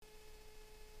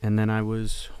And then I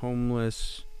was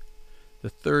homeless the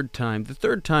third time. The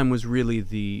third time was really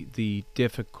the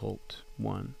difficult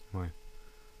one. Why?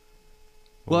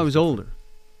 Well, I was older.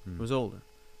 Mm. I was older.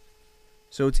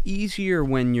 So it's easier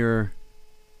when you're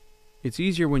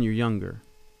younger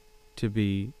to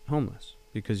be homeless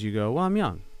because you go, well, I'm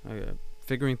young,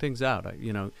 figuring things out.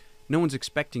 No one's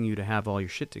expecting you to have all your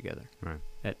shit together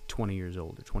at 20 years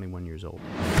old or 21 years old.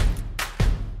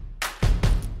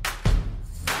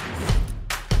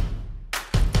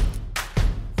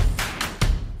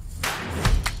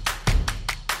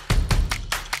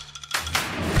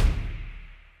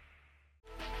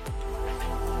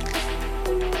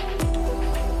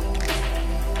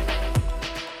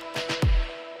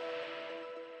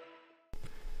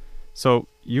 So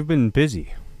you've been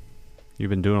busy.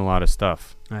 You've been doing a lot of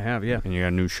stuff. I have, yeah. And you got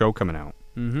a new show coming out.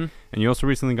 Mm-hmm. And you also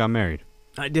recently got married.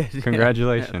 I did.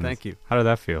 Congratulations. Yeah, thank you. How did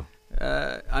that feel?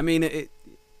 I mean,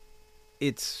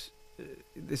 it's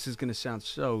this is going to sound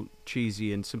so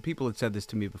cheesy, and some people had said this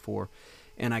to me before,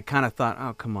 and I kind of thought,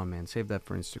 oh, come on, man, save that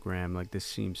for Instagram. Like, this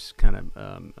seems kind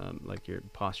of like you're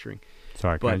posturing.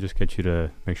 Sorry, can I just get you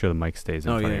to make sure the mic stays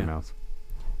in front of your mouth?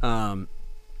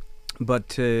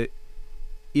 But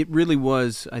it really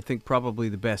was, I think, probably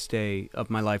the best day of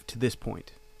my life to this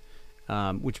point,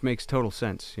 which makes total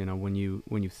sense. You know, when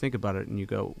you think about it and you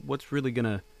go, what's really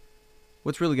gonna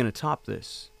top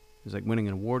this? Is like winning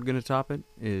an award gonna top it?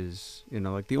 Is,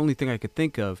 like the only thing I could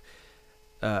think of,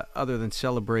 other than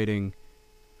celebrating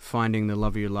finding the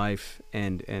love of your life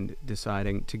and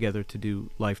deciding together to do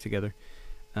life together,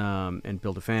 and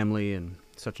build a family and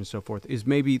such and so forth, is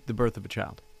maybe the birth of a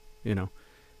child.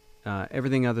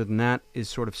 Everything other than that is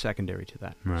sort of secondary to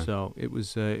that. Right. So it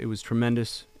was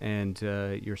tremendous, and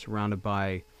you're surrounded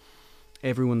by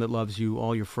everyone that loves you,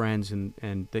 all your friends,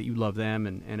 and that you love them,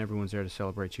 and everyone's there to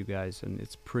celebrate you guys, and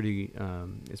it's pretty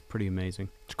amazing.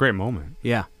 It's a great moment.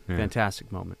 Yeah,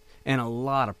 fantastic moment, and a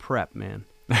lot of prep, man.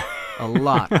 A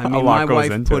lot. I mean, lot my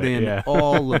wife put it, in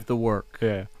all of the work.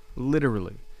 Yeah,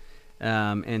 literally,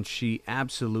 and she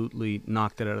absolutely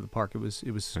knocked it out of the park. It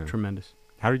was tremendous.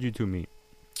 How did you two meet?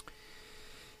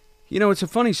 It's a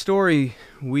funny story.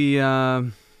 We,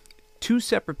 two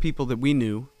separate people that we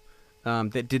knew,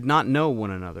 that did not know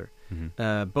one another,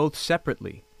 both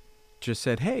separately, just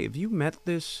said, "Hey, have you met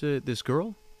this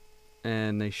girl?"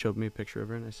 And they showed me a picture of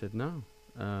her, and I said, "No."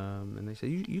 And they said,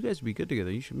 "You guys would be good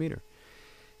together. You should meet her."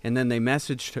 And then they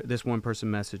messaged her. This one person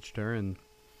messaged her and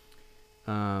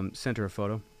sent her a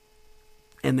photo.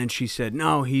 And then she said,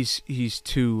 "No, he's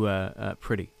too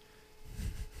pretty."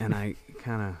 And I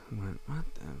kind of went, "What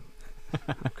the?"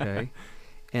 Okay.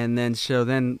 And then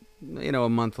a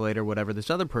month later, whatever, this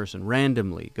other person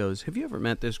randomly goes, "Have you ever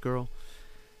met this girl?"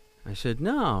 I said,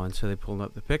 "No." And so they pulled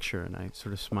up the picture, and I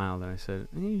sort of smiled, and I said,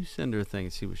 "You send her a thing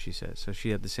and see what she says." So she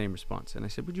had the same response. And I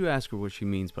said, "Would you ask her what she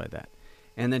means by that?"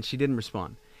 And then she didn't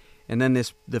respond. And then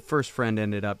the first friend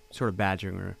ended up sort of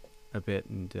badgering her a bit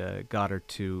and got her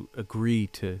to agree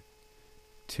to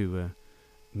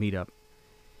meet up.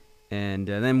 And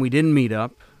then we didn't meet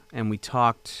up, and we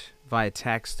talked via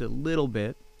text a little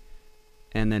bit,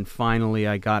 and then finally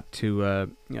I got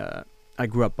to I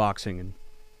grew up boxing, and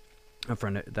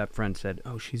that friend said,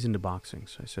 "Oh, she's into boxing."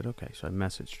 So I said, "Okay." So I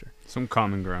messaged her. Some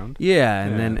common ground. Yeah,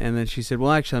 and then she said,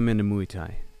 "Well, actually, I'm into Muay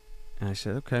Thai." And I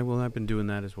said, "Okay, well, I've been doing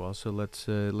that as well. So let's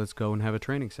go and have a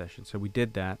training session." So we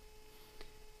did that,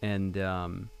 and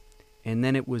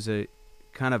then it was a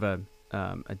kind of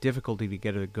a difficulty to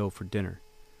get her to go for dinner.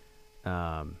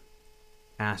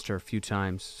 Asked her a few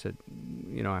times, said,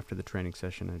 after the training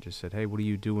session, I just said, "Hey, what are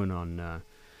you doing on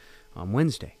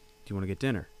Wednesday? Do you want to get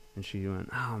dinner?" And she went,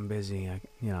 "Oh, I'm busy.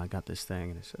 I got this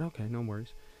thing." And I said, "Okay, no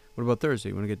worries. What about Thursday?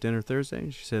 You want to get dinner Thursday?"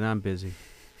 And she said, "I'm busy."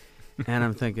 And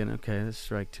I'm thinking, okay, that's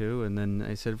strike two. And then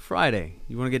I said, "Friday.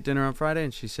 You want to get dinner on Friday?"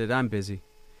 And she said, "I'm busy."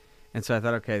 And so I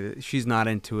thought, okay, she's not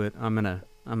into it. I'm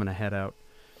gonna head out.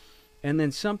 And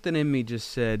then something in me just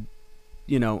said,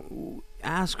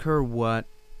 ask her what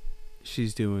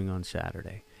she's doing on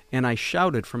Saturday. And I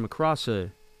shouted from across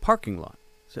a parking lot,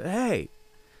 said, "Hey,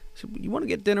 so you want to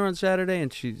get dinner on Saturday?"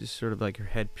 And she just sort of like her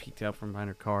head peeked out from behind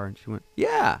her car, and she went,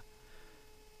 "Yeah."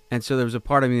 And so there was a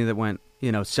part of me that went,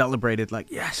 celebrated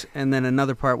like, "Yes." And then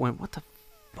another part went, "What the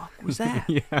fuck was that?"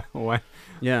 Yeah, what?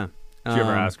 Yeah. Did you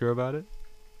ever ask her about it?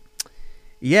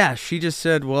 Yeah, she just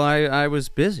said, "Well, I was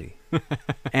busy."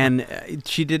 And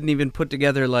she didn't even put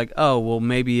together like, "Oh, well,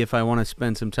 maybe if I want to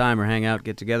spend some time or hang out,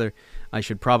 get together, I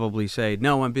should probably say,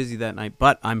 no, I'm busy that night,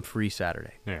 but I'm free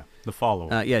Saturday." Yeah, the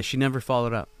follow-up. Yeah, she never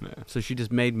followed up. Yeah. So she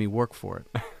just made me work for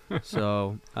it.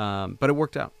 So, but it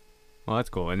worked out. Well, that's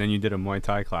cool. And then you did a Muay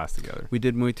Thai class together. We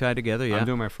did Muay Thai together, yeah. I'm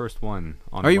doing my first one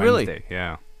on Are you Wednesday. really?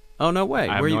 Yeah. Oh, no way.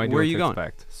 I have no idea where what are you to going?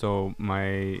 expect. So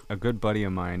a good buddy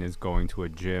of mine is going to a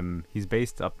gym. He's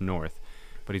based up north,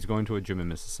 but he's going to a gym in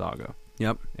Mississauga.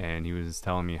 Yep. And he was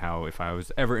telling me how if I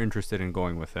was ever interested in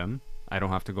going with him, I don't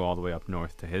have to go all the way up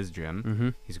north to his gym. Mm-hmm.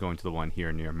 He's going to the one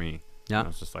here near me. Yeah. And I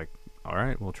was just like, all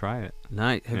right, we'll try it.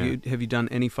 Nice. Have you done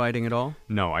any fighting at all?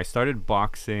 No, I started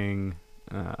boxing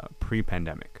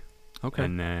pre-pandemic. Okay.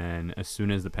 And then as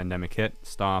soon as the pandemic hit,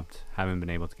 stopped, haven't been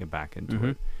able to get back into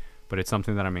Mhm. it. But it's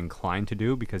something that I'm inclined to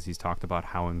do because he's talked about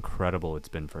how incredible it's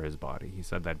been for his body. He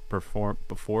said that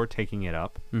before taking it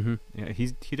up, Mm-hmm.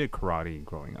 he did karate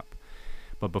growing up.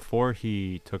 But before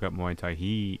he took up Muay Thai,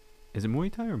 is it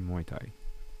Muay Thai or Muay Thai?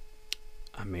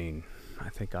 I mean, I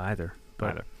think either. But,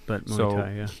 Either. But Muay So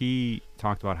Thai, yeah. he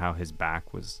talked about how his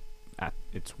back was at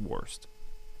its worst.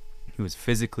 He was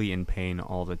physically in pain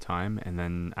all the time, and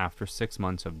then after 6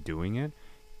 months of doing it,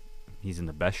 he's in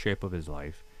the best shape of his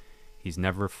life. He's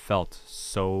never felt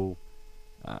so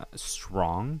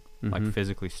strong, like Mhm.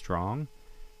 physically strong,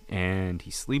 and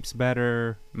he sleeps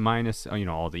better, minus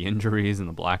all the injuries and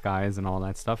the black eyes and all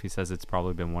that stuff. He says it's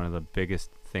probably been one of the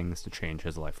biggest things to change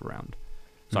his life around.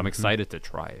 So I'm Mhm. excited to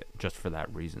try it just for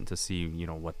that reason, to see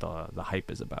what the hype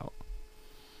is about.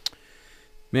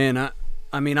 Man,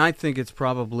 I mean, I think it's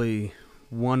probably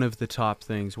one of the top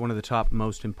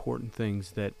most important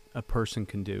things that a person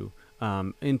can do.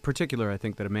 In particular, I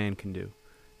think that a man can do.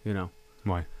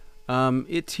 Why?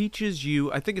 It teaches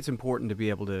you. I think it's important to be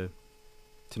able to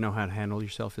know how to handle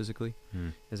yourself physically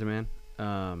as a man.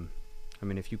 I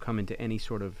mean, if you come into any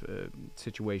sort of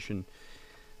situation,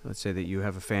 let's say that you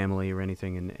have a family or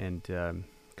anything, and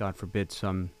God forbid,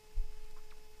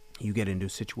 you get into a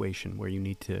situation where you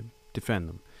need to defend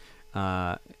them.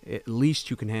 At least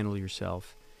you can handle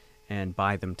yourself and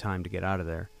buy them time to get out of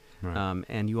there. Right.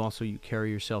 And you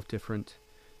carry yourself different.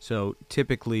 So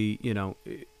typically,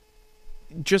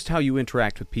 just how you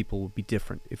interact with people will be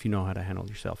different if you know how to handle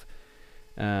yourself.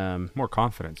 More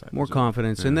confidence. More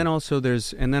confidence, Yeah. and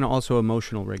then also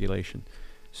emotional regulation.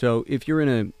 So if you're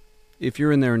in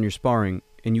there and you're sparring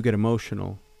and you get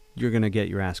emotional, you're gonna get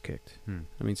your ass kicked.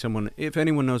 I mean, if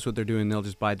anyone knows what they're doing, they'll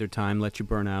just bide their time, let you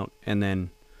burn out, and then,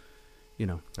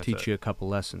 That's teach it. you a couple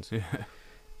lessons.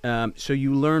 Yeah. So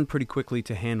you learn pretty quickly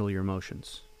to handle your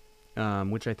emotions,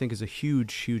 which I think is a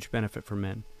huge, huge benefit for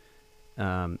men.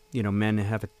 Men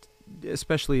have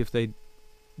especially if they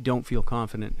don't feel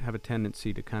confident, have a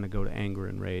tendency to kind of go to anger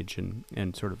and rage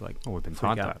and sort of like We've been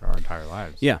freak taught out. that our entire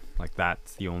lives. Yeah. Like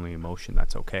that's the only emotion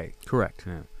that's okay. Correct.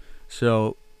 Yeah.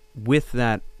 So with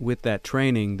that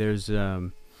training, there's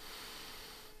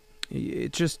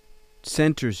it just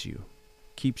centers you,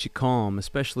 keeps you calm,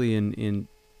 especially in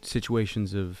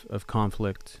situations of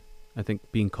conflict. I think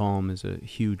being calm is a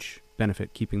huge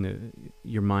benefit, keeping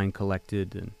your mind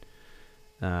collected,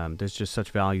 and there's just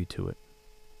such value to it.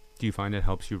 Do you find it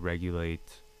helps you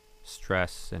regulate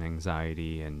stress and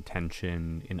anxiety and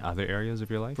tension in other areas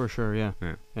of your life? For sure, yeah.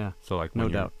 Yeah. So like No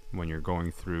doubt. when you're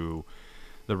going through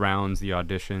the rounds, the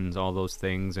auditions, all those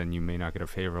things, and you may not get a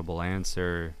favorable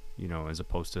answer, as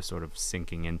opposed to sort of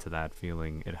sinking into that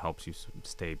feeling, it helps you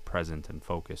stay present and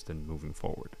focused and moving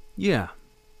forward. Yeah,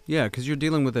 because you're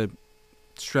dealing with a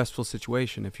stressful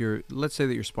situation. Let's say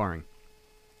that you're sparring,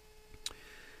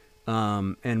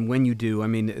 and when you do, I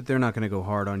mean, they're not going to go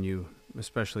hard on you,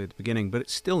 especially at the beginning, but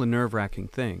it's still a nerve-wracking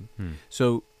thing.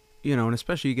 So, and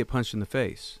especially you get punched in the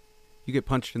face. You get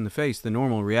punched in the face, the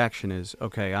normal reaction is,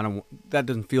 okay, that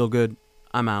doesn't feel good,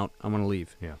 I'm out, I want to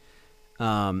leave. Yeah.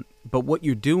 But what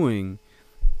you're doing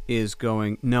is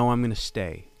going, no, I'm going to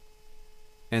stay.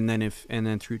 And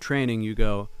then through training you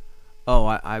go, oh,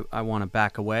 I want to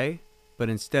back away, but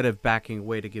instead of backing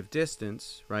away to give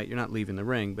distance, right? You're not leaving the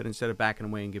ring, but instead of backing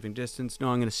away and giving distance, no,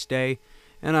 I'm going to stay,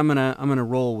 and I'm going to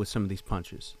roll with some of these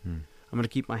punches. I'm going to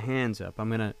keep my hands up. I'm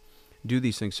going to do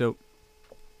these things. So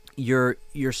you're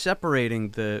separating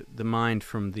the mind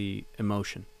from the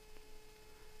emotion.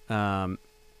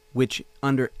 Which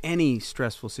under any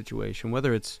stressful situation,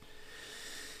 whether it's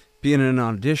being in an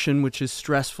audition, which is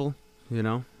stressful,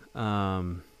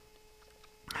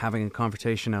 having a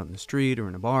conversation out in the street or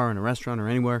in a bar, in a restaurant or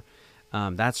anywhere,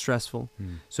 that's stressful.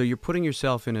 So you're putting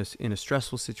yourself in a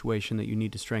stressful situation that you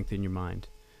need to strengthen your mind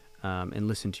and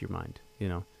listen to your mind,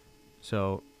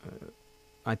 So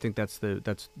I think that's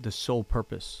the sole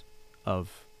purpose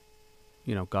of,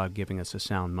 God giving us a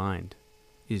sound mind,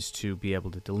 is to be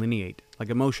able to delineate. Like,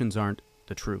 emotions aren't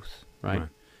the truth, right?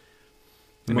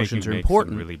 Emotions are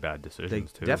important. Some really bad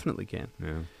decisions too. Definitely can.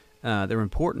 Yeah. They're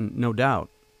important, no doubt,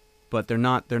 but they're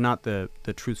not the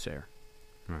truth sayer.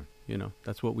 Right.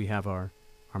 That's what we have our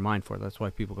mind for. That's why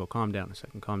people go, calm down a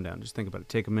second, calm down. Just think about it.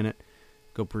 Take a minute,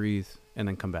 go breathe, and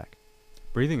then come back.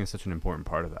 Breathing is such an important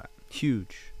part of that.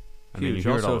 Huge. I mean, you Huge.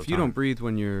 hear it Also, all if the you don't time. breathe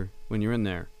when you're in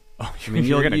there, Oh, I mean,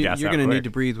 you're gonna you're gas going out to quick. need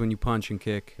to breathe when you punch and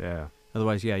kick. Yeah.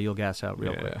 Otherwise, yeah, you'll gas out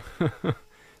real quick.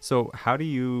 So how did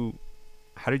you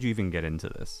even get into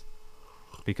this?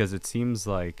 Because it seems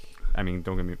like, I mean,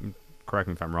 correct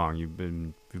me if I'm wrong. You've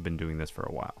been doing this for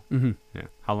a while. Mm-hmm. Yeah.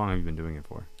 How long have you been doing it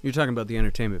for? You're talking about the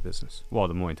entertainment business. Well,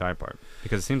 the Muay Thai part,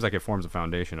 because it seems like it forms a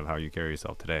foundation of how you carry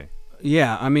yourself today.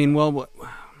 Yeah, I mean, well,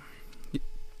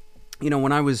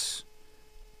 when I was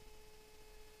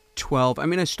 12, I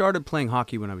mean, I started playing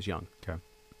hockey when I was young. Okay.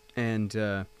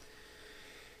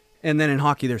 And then in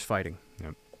hockey, there's fighting.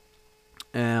 Yep.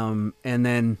 And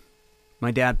then my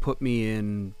dad put me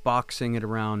in boxing at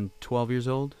around 12 years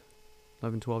old,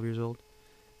 and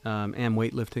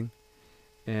weightlifting.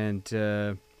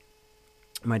 And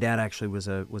my dad actually was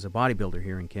a bodybuilder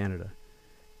here in Canada.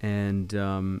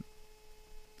 And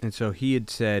so he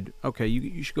had said, okay,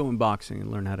 you should go in boxing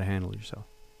and learn how to handle yourself.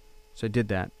 So I did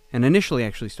that. And initially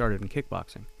actually started in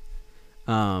kickboxing.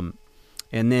 And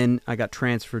then I got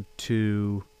transferred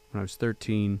when I was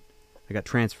 13, I got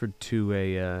transferred to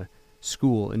a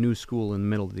new school in the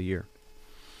middle of the year.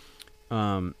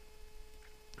 And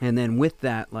then with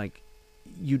that, like,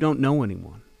 you don't know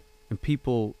anyone. And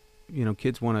people,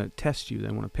 kids want to test you. They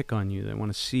want to pick on you. They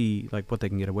want to see, like, what they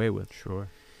can get away with. Sure.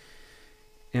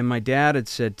 And my dad had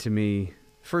said to me,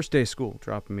 first day of school,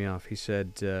 dropping me off, he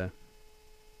said, listen,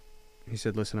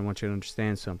 I want you to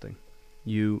understand something.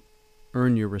 You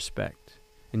earn your respect,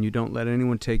 and you don't let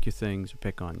anyone take your things or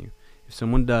pick on you. If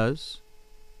someone does,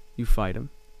 you fight them.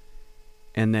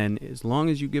 And then as long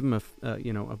as you give them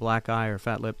a black eye or a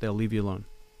fat lip, they'll leave you alone.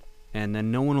 And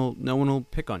then no one will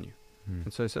pick on you.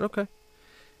 And so I said, okay.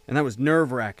 And that was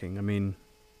nerve-wracking. I mean,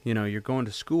 you're going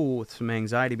to school with some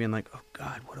anxiety, being like, oh,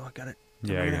 God, what do I got to...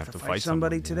 Yeah, you have to fight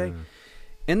somebody today. Yeah.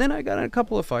 And then I got in a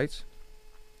couple of fights.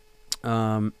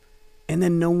 And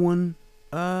then no one...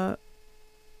 I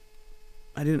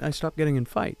stopped getting in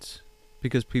fights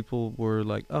because people were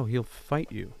like, oh, he'll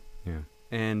fight you. Yeah.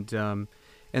 And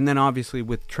then obviously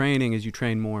with training, as you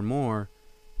train more and more,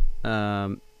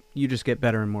 you just get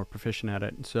better and more proficient at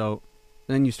it. And so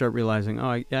then you start realizing,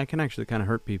 oh, I can actually kind of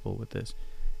hurt people with this.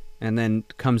 And then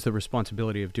comes the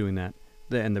responsibility of doing that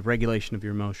and the regulation of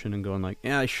your emotion and going like,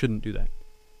 yeah, I shouldn't do that.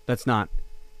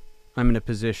 I'm in a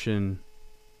position,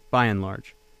 by and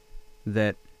large,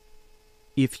 that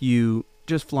if you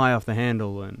just fly off the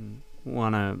handle and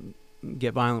want to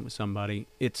get violent with somebody,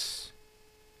 it's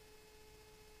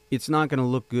not going to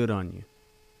look good on you.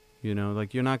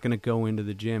 Like, you're not going to go into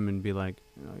the gym and be like,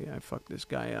 oh yeah, I fucked this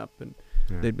guy up, and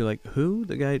they'd be like, who?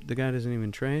 The guy doesn't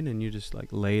even train, and you just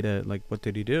like what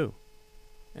did he do?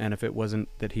 And if it wasn't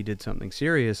that he did something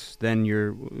serious, then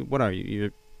what are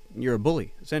you? You're a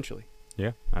bully, essentially.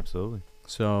 Yeah, absolutely.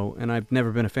 So, and I've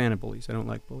never been a fan of bullies. I don't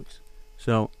like bullies.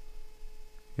 So,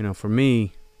 for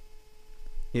me,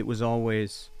 it was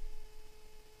always,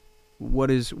 what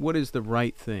is the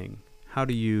right thing? How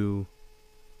do you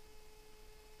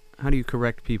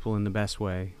correct people in the best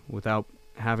way without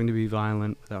having to be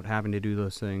violent, without having to do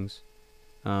those things?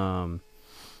 And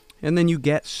then you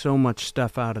get so much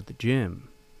stuff out of the gym,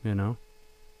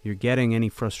 You're getting any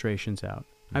frustrations out.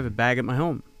 I have a bag at my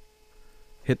home.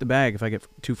 Hit the bag if I get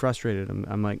too frustrated.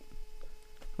 I'm like,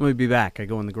 let me be back. I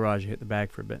go in the garage, hit the bag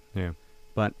for a bit. Yeah.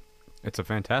 But it's a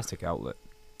fantastic outlet.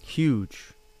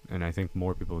 Huge. And I think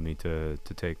more people need to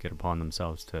take it upon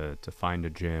themselves to find a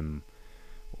gym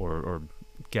or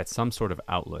get some sort of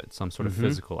outlet, some sort of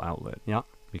physical outlet. Yeah.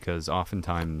 Because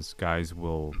oftentimes guys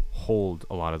will hold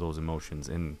a lot of those emotions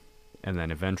in, and then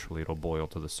eventually it'll boil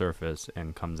to the surface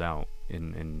and comes out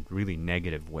in really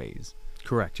negative ways.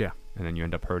 Correct, yeah. And then you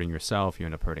end up hurting yourself, you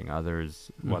end up hurting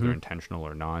others, whether intentional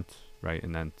or not, right?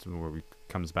 And then where it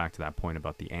comes back to that point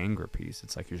about the anger piece.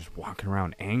 It's like you're just walking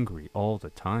around angry all the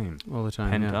time. All the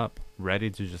time, pent yeah. up, ready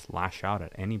to just lash out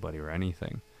at anybody or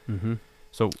anything. Mm-hmm.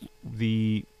 So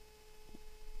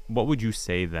what would you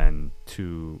say then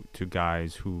to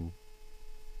guys who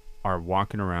are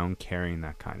walking around carrying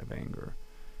that kind of anger?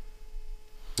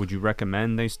 Would you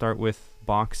recommend they start with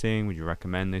boxing? Would you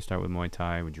recommend they start with Muay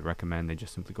Thai? Would you recommend they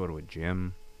just simply go to a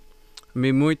gym? I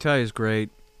mean, Muay Thai is great.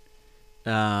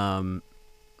 By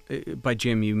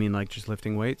gym, you mean like just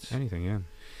lifting weights? Anything, yeah.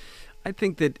 I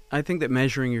think that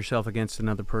measuring yourself against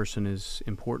another person is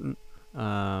important. It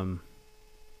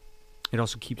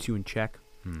also keeps you in check.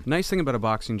 The nice thing about a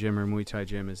boxing gym or a Muay Thai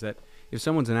gym is that if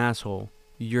someone's an asshole,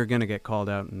 you're going to get called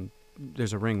out, and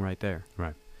there's a ring right there.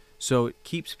 Right. So it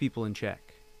keeps people in check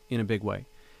in a big way.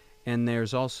 And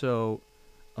there's also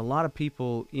a lot of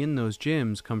people in those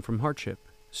gyms come from hardship.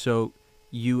 So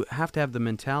you have to have the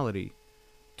mentality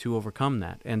to overcome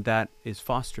that, and that is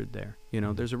fostered there.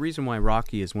 There's a reason why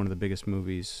Rocky is one of the biggest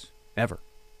movies ever.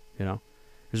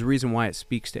 There's a reason why it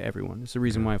speaks to everyone. There's a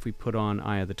reason why if we put on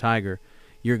Eye of the Tiger,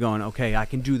 you're going, okay, I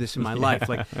can do this in my life.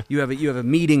 Like you have a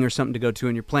meeting or something to go to,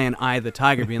 and you're playing Eye of the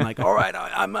Tiger, being like, all right,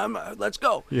 I'm let's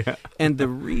go. Yeah. And the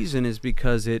reason is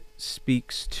because it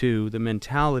speaks to the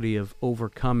mentality of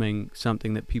overcoming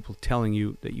something that people telling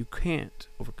you that you can't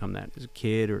overcome that as a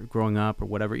kid or growing up or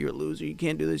whatever. You're a loser. You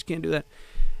can't do this. You can't do that.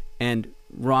 And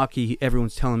Rocky,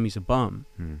 everyone's telling me he's a bum.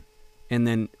 And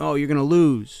then, oh, you're going to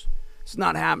lose. It's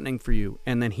not happening for you.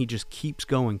 And then he just keeps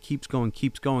going,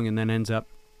 and then ends up,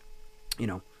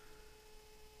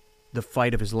 the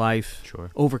fight of his life,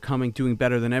 overcoming, doing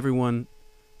better than everyone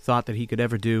thought that he could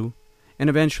ever do, and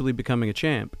eventually becoming a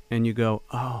champ. And you go,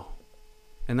 oh.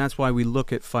 And that's why we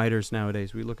look at fighters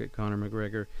nowadays. We look at Conor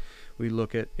McGregor. We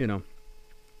look at,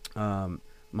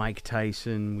 Mike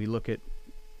Tyson. We look at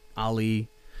Ali.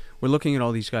 We're looking at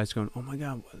all these guys going, oh, my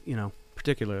God,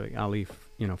 particularly Ali,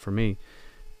 for me.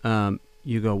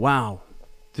 You go, wow,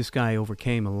 this guy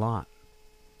overcame a lot,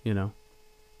 a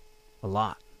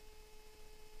lot.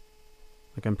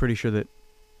 Like, I'm pretty sure that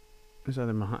it was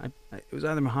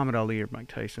either Muhammad Ali or Mike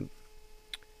Tyson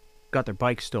got their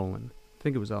bike stolen. I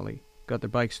think it was Ali. Got their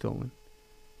bike stolen.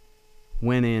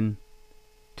 Went in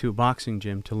to a boxing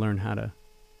gym to learn how to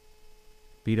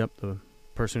beat up the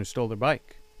person who stole their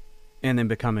bike, and then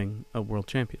becoming a world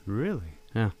champion. Really?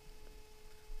 Yeah.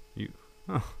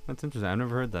 Oh, that's interesting. I've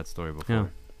never heard that story before. Yeah.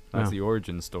 That's the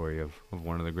origin story of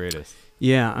one of the greatest.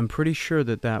 Yeah, I'm pretty sure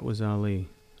that was Ali.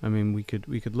 I mean, we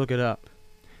could look it up.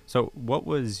 So, what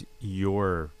was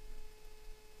your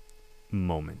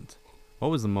moment?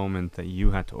 What was the moment that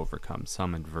you had to overcome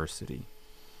some adversity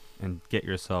and get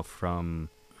yourself from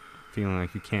feeling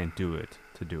like you can't do it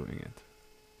to doing it?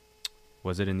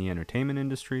 Was it in the entertainment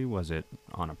industry? Was it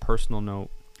on a personal note?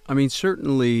 I mean,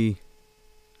 certainly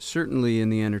in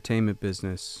the entertainment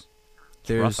business,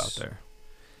 It's rough out there.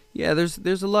 Yeah,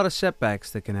 there's a lot of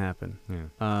setbacks that can happen. Yeah.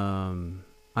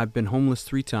 I've been homeless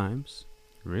 3 times.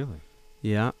 Really?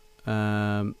 Yeah.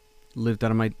 Lived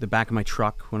out of the back of my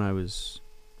truck when I was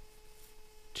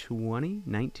 20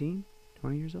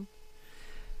 years old.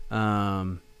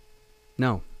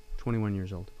 No, 21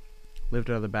 years old. Lived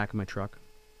out of the back of my truck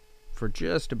for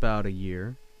just about a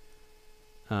year.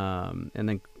 And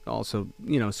then also,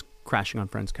 crashing on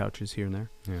friends' couches here and there.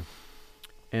 Yeah.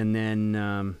 And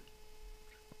then,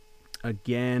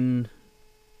 again,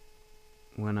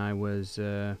 when I was,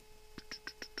 if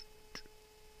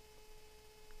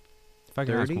I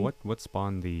can ask, 30? what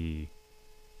spawned the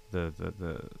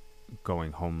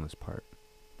going homeless part?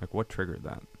 Like, what triggered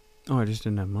that? Oh, I just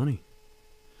didn't have money.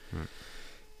 Right.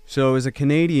 So as a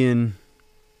Canadian,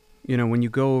 when you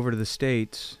go over to the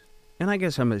States, and I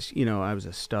guess I was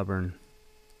a stubborn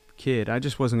kid. I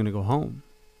just wasn't going to go home.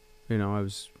 I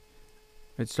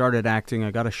started acting. I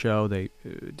got a show. They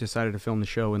decided to film the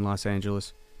show in Los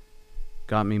Angeles.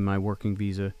 Got me my working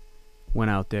visa. Went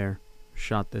out there,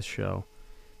 shot this show,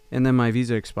 and then my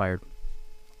visa expired.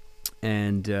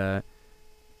 And then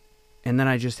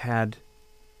I just had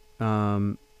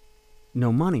no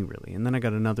money really. And then I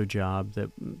got another job that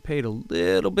paid a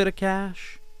little bit of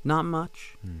cash, not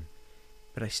much,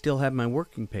 but I still had my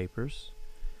working papers.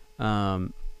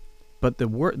 But the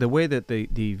way that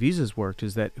the visas worked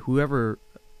is that whoever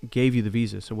gave you the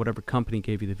visa, so whatever company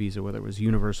gave you the visa, whether it was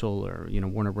Universal or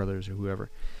Warner Brothers or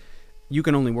whoever, you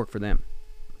can only work for them.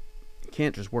 You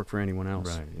can't just work for anyone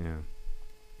else. Right. Yeah.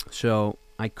 So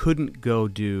I couldn't go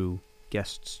do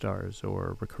guest stars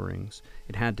or recurrings.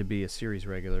 It had to be a series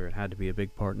regular. It had to be a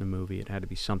big part in a movie. It had to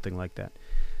be something like that.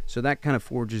 So that kind of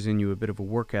forges in you a bit of a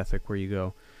work ethic where you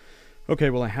go,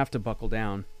 okay, well, I have to buckle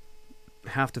down,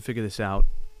 have to figure this out.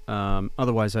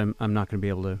 Otherwise, I'm not going to be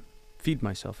able to feed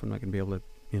myself. I'm not going to be able to,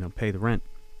 pay the rent.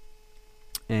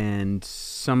 And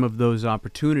some of those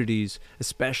opportunities,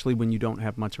 especially when you don't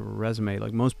have much of a resume,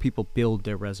 like most people build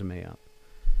their resume up.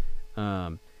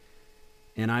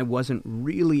 And I wasn't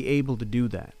really able to do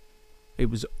that. It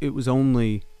was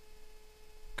only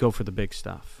go for the big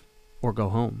stuff or go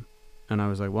home. And I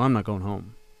was like, well, I'm not going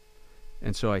home.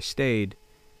 And so I stayed,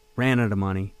 ran out of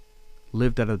money,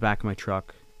 lived out of the back of my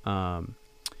truck,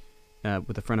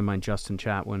 with a friend of mine, Justin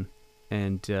Chatwin,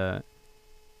 and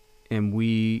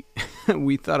we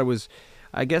we thought it was,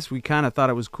 I guess we kind of thought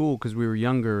it was cool because we were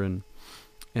younger, and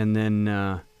then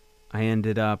I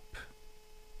ended up,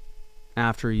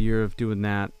 after a year of doing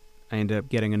that, I ended up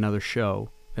getting another show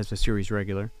as a series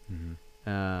regular,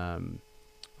 on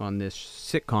this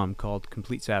sitcom called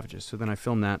Complete Savages. So then I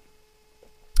filmed that,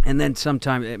 and then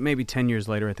sometime, maybe 10 years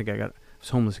later, I think I was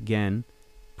homeless again,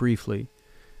 briefly.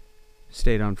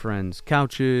 stayed on friends'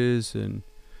 couches and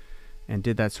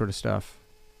did that sort of stuff.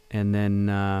 And then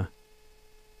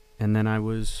I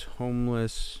was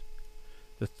homeless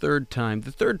the third time.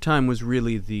 The third time was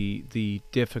really the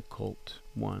difficult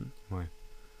one. Why?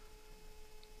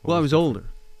 Well, I was older.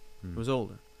 Hmm. I was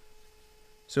older.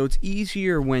 So it's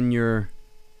easier when you're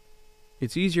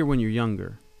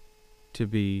younger to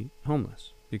be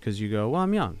homeless because you go, well,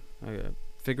 I'm young,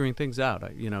 figuring things out.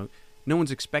 No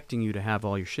one's expecting you to have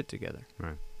all your shit together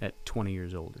Right. at 20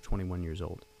 years old or 21 years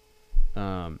old.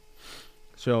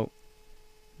 So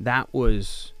that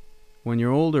was when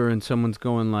you're older and someone's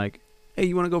going like, hey,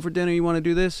 you want to go for dinner? You want to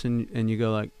do this? And you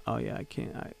go like, oh yeah, I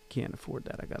can't afford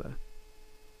that. I gotta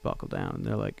buckle down. And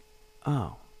they're like,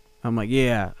 oh. I'm like,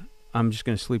 yeah, I'm just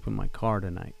gonna sleep in my car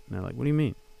tonight. And they're like, what do you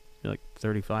mean? You're like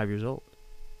 35 years old.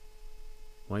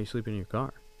 Why are you sleeping in your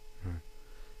car?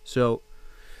 So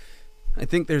I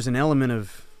think there's an element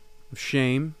of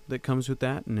shame that comes with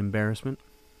that and embarrassment.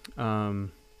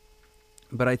 But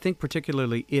I think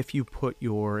particularly if you put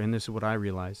and this is what I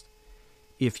realized,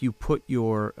 if you put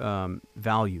your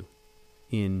value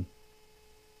in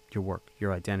your work,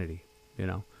 your identity,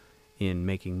 in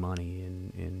making money,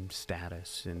 in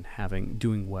status, in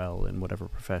doing well in whatever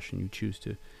profession you choose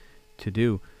to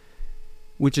do,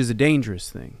 which is a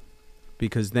dangerous thing,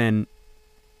 because then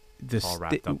It's all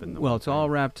wrapped up in the it's all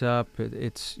wrapped up.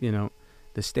 It's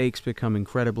the stakes become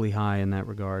incredibly high in that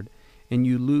regard, and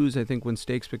you lose. I think when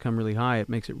stakes become really high, it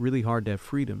makes it really hard to have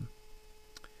freedom,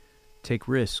 take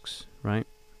risks, right,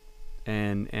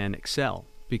 and excel,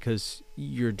 because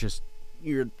you're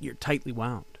tightly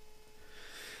wound.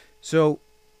 So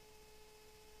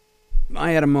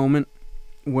I had a moment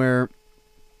where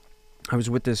I was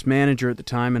with this manager at the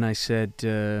time, and I said,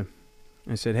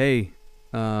 hey,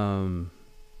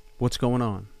 what's going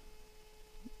on?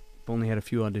 I've only had a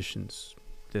few auditions.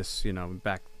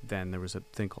 Back then there was a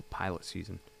thing called pilot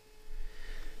season.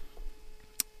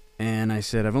 And I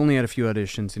said, I've only had a few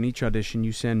auditions, and each audition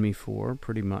you send me for,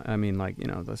 pretty much,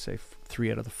 let's say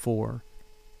 3 out of the 4,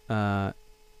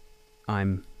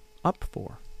 I'm up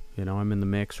for. I'm in the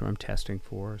mix, or I'm testing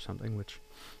for, or something. Which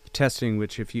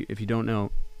if you don't know,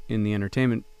 in the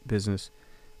entertainment business,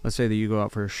 let's say that you go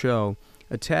out for a show,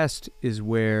 a test is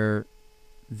where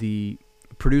the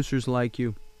producers like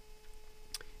you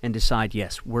and decide,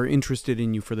 yes, we're interested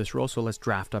in you for this role, so let's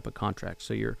draft up a contract.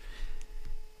 So your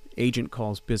agent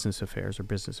calls business affairs, or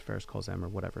business affairs calls them, or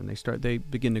whatever, and they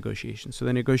begin negotiations. So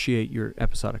they negotiate your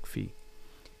episodic fee,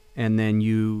 and then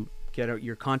you get out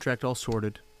your contract all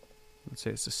sorted. Let's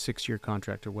say it's a 6-year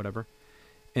contract or whatever,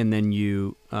 and then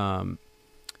you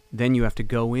have to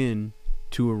go in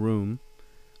to a room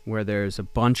where there's a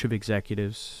bunch of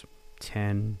executives,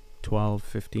 10, 12,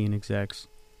 15 execs,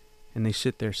 and they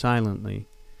sit there silently,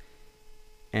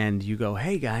 and you go,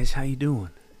 hey guys, how you doing?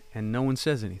 And no one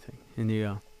says anything. And you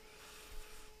go,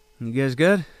 you guys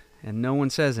good? And no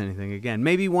one says anything again.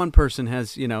 Maybe one person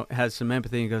has some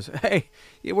empathy and goes, hey,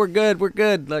 yeah, we're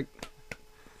good. Like,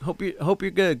 hope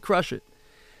you're good, crush it.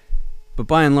 But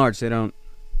by and large, they don't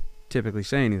typically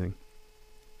say anything.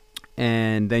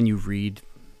 And then you read,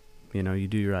 you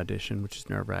do your audition, which is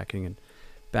nerve-wracking. And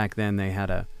back then they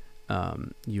had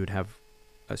you would have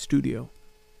a studio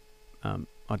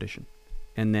audition.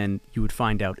 And then you would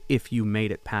find out if you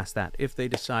made it past that. If they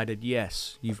decided,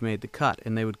 yes, you've made the cut,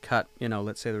 and they would cut,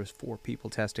 let's say there was 4 people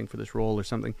testing for this role or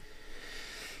something,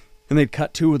 and they'd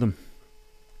cut 2 of them,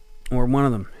 or 1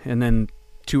 of them, and then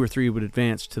 2 or 3 would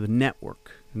advance to the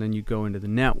network, and then you'd go into the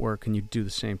network and you'd do the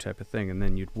same type of thing, and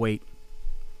then you'd wait,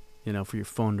 for your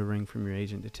phone to ring from your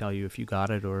agent to tell you if you got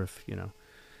it or if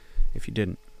you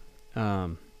didn't.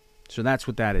 So that's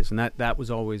what that is, and that was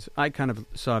always, I kind of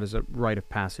saw it as a rite of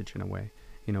passage in a way.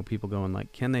 People going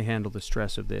like, can they handle the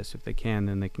stress of this? If they can,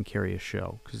 then they can carry a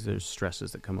show, because there's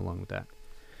stresses that come along with that.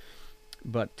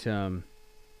 But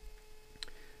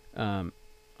I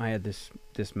had this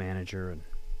manager, and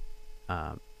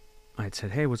I had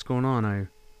said, hey, what's going on? I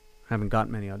haven't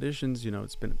gotten many auditions.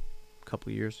 It's been a couple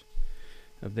of years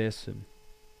of this,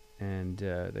 and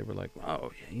they were like,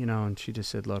 oh, and she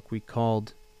just said, look, we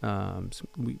called some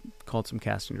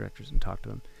casting directors and talked to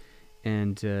them,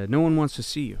 and no one wants to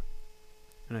see you.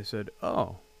 And I said,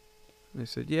 oh. And I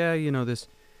said, yeah,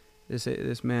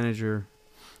 this manager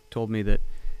told me that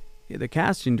the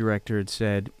casting director had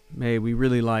said, hey, we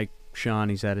really like Shaun.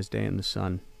 He's had his day in the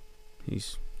sun.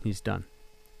 He's done.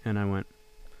 And I went,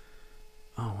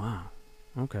 oh, wow,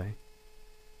 okay.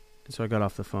 And so I got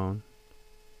off the phone,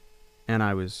 and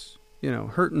I was,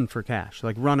 hurting for cash,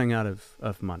 like running out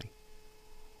of money.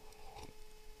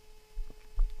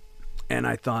 And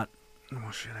I thought,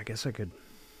 oh shit, I guess I could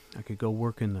go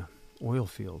work in the oil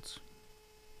fields,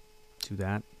 do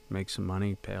that, make some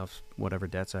money, pay off whatever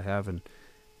debts I have, and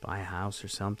buy a house or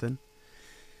something.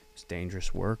 It's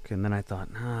dangerous work. And then I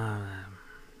thought, nah, I'm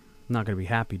not going to be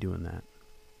happy doing that.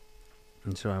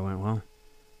 And so I went, well,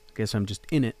 I guess I'm just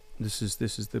in it. This is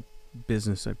the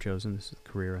business I've chosen. This is the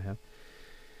career I have.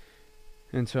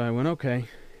 And so I went, okay.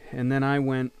 And then I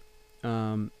went,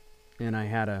 and I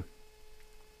had a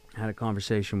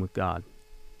conversation with God.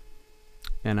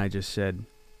 And I just said,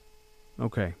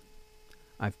 okay,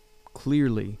 I've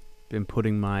clearly been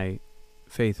putting my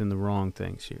faith in the wrong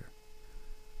things here.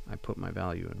 I put my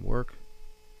value in work,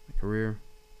 my career,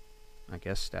 I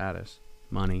guess status,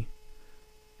 money.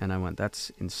 And I went,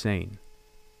 that's insane.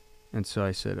 And so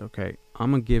I said, okay,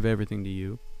 I'm going to give everything to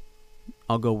you.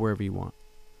 I'll go wherever you want.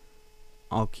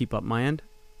 I'll keep up my end.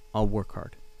 I'll work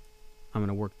hard. I'm going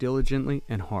to work diligently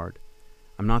and hard.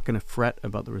 I'm not going to fret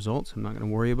about the results. I'm not going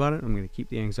to worry about it. I'm going to keep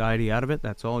the anxiety out of it.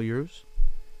 That's all yours.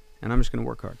 And I'm just going to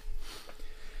work hard.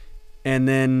 And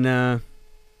then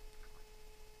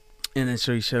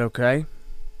so he said, okay.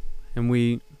 And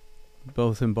we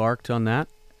both embarked on that.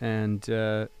 And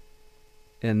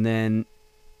then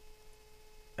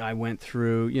I went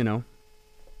through,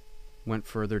 went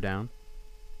further down.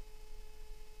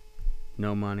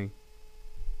 No money.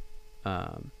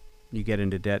 You get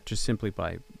into debt just simply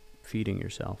by feeding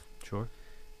yourself. Sure.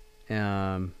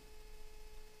 Went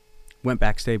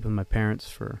backstage with my parents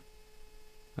for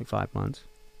like 5 months.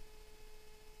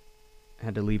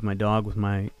 Had to leave my dog with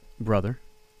my brother.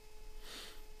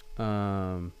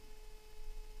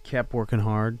 Kept working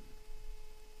hard,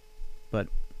 but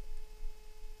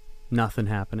nothing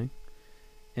happening.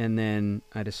 And then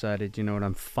I decided, you know what,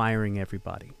 I'm firing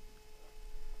everybody.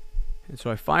 And so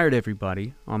I fired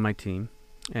everybody on my team.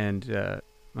 And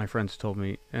my friends told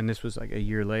me, and this was like a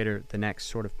year later, the next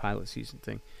sort of pilot season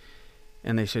thing.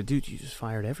 And they said, dude, you just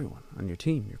fired everyone on your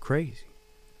team. You're crazy.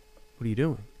 What are you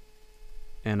doing?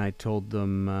 And I told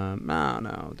them,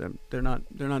 no, they're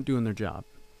not doing their job.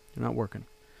 They're not working.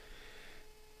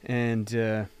 And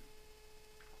so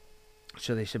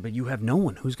they said, but you have no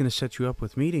one. Who's going to set you up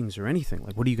with meetings or anything?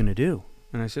 Like, what are you going to do?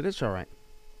 And I said, it's all right.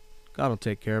 God will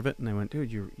take care of it. And they went,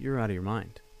 dude, you're out of your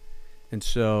mind. And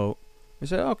so I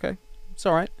said, okay, it's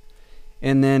all right.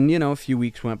 And then, a few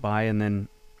weeks went by, and then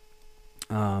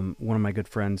one of my good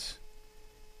friends,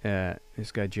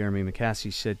 this guy Jeremy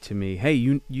McCaskey, said to me, hey,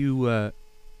 you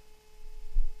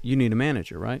need a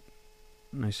manager, right?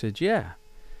 And I said, yeah.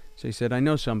 So he said, I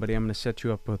know somebody. I'm going to set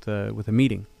you up with a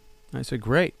meeting. I said,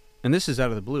 great. And this is out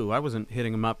of the blue. I wasn't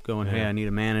hitting him up going, hey, I need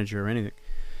a manager or anything.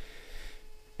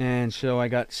 And so I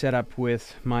got set up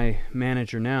with my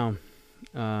manager now,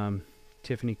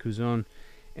 Tiffany Couzon,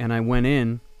 and I went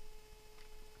in,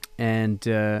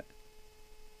 and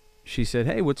she said,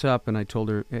 hey, what's up? And I told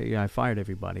her, hey, yeah, I fired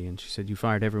everybody. And she said, you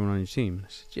fired everyone on your team? And I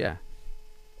said, yeah.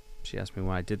 She asked me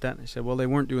why I did that. And I said, well, they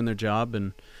weren't doing their job,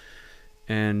 and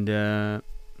I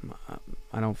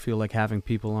don't feel like having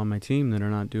people on my team that are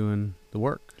not doing the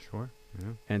work. Sure.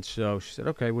 Yeah. And so she said,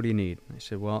 okay, what do you need? And I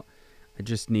said, well, I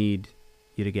just need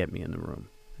you to get me in the room.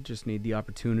 I just need the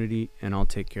opportunity, and I'll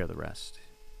take care of the rest.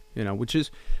 Which is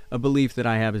a belief that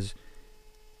I have, is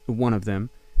one of them,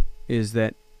 is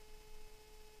that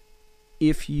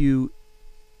if you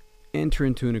enter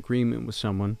into an agreement with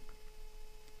someone,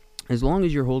 as long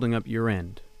as you're holding up your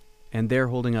end and they're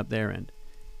holding up their end,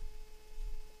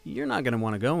 you're not going to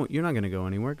want to go. You're not going to go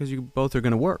anywhere, because you both are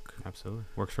going to work. Absolutely.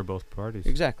 Works for both parties.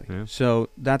 Exactly. Yeah. So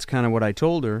that's kind of what I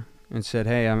told her, and said,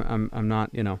 hey, I'm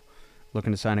not,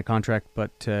 looking to sign a contract,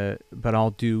 but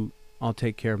I'll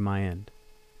take care of my end.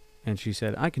 And she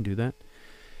said, I can do that.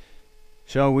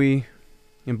 So we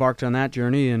embarked on that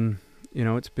journey, and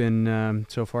it's been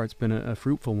so far it's been a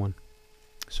fruitful one.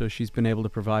 So she's been able to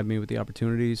provide me with the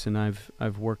opportunities, and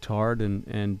I've worked hard,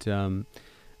 and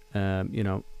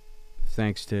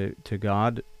thanks to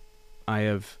God, I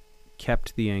have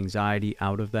kept the anxiety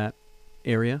out of that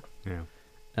area.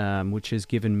 Yeah. Which has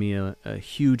given me a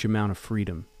huge amount of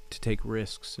freedom to take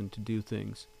risks and to do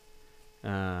things.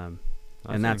 And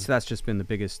that's just been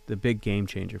the big game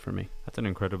changer for me. That's an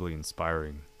incredibly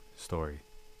inspiring story.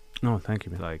 Oh, thank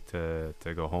you, man. Like to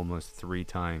go homeless 3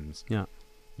 times. Yeah.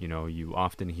 You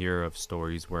often hear of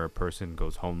stories where a person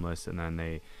goes homeless and then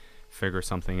they figure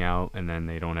something out and then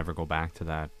they don't ever go back to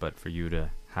that. But for you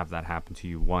to have that happen to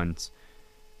you once,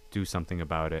 do something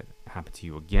about it, happen to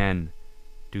you again,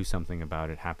 do something about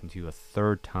it, happen to you a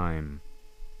 3rd time,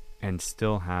 and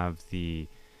still have the,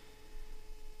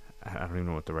 I don't even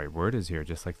know what the right word is here,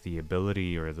 just like the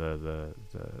ability or the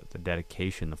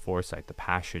dedication, the foresight, the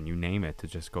passion, you name it, to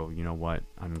just go, you know what,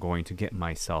 I'm going to get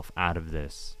myself out of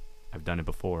this. I've done it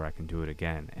before, I can do it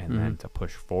again. And then to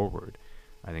push forward.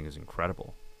 I think is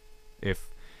incredible. If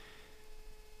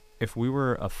we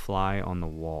were a fly on the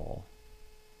wall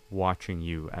watching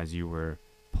you as you were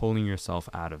pulling yourself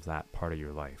out of that part of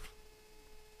your life,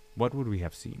 what would we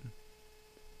have seen?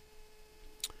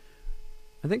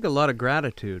 I think a lot of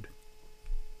gratitude.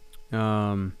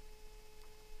 My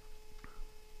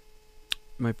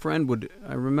friend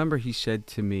I remember he said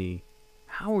to me,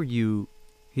 how are you,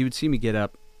 he would see me get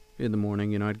up in the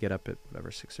morning, I'd get up at whatever,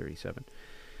 6:37,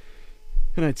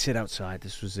 and I'd sit outside.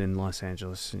 This was in Los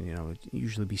Angeles, and, it'd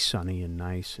usually be sunny and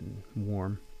nice and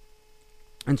warm.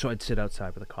 And so I'd sit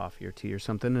outside with a coffee or tea or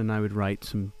something, and I would write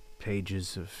some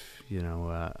pages of,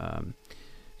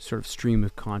 sort of stream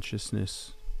of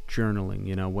consciousness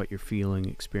journaling, what you're feeling,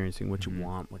 experiencing, what you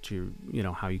want, what you,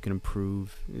 how you can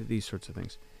improve, these sorts of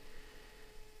things.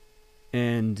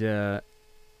 And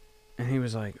he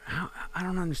was like, I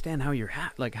don't understand how you're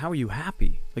how are you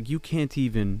happy? Like, you can't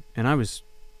even, and I was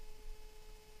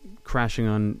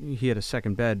crashing he had a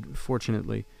second bed,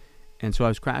 fortunately, and so I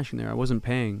was crashing there. I wasn't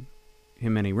paying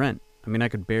him any rent. I mean, I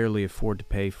could barely afford to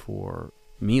pay for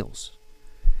meals.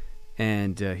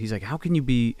 And he's like, how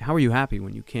are you happy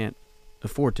when you can't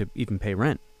afford to even pay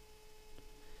rent?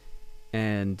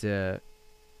 And I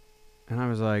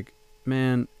was like,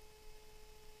 man,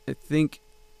 I think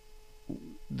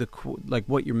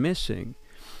what you're missing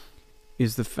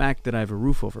is the fact that I have a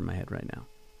roof over my head right now.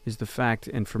 Is the fact,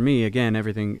 and for me, again,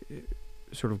 everything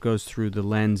sort of goes through the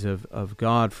lens of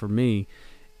God for me.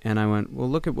 And I went, well,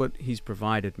 look at what he's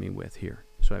provided me with here.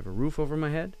 So I have a roof over my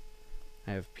head.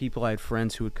 I had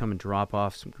friends who would come and drop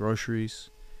off some groceries.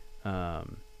 It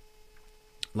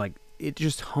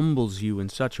just humbles you in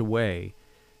such a way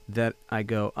that I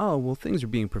go, oh, well, things are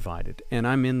being provided, and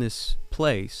I'm in this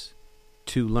place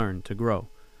to learn, to grow.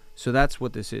 So that's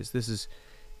what this is. This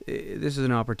is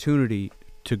an opportunity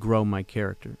to grow my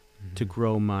character, to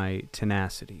grow my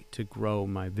tenacity, to grow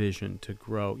my vision, to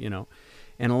grow,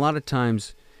 And a lot of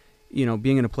times,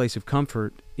 being in a place of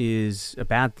comfort is a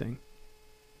bad thing.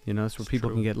 That's where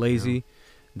people can get lazy. Yeah.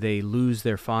 They lose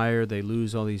their fire. They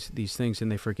lose all these things,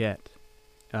 and they forget.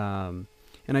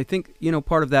 And I think,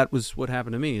 part of that was what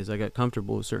happened to me is I got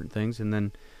comfortable with certain things, and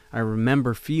then I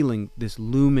remember feeling this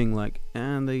looming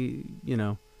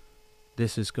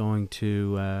this is going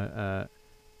to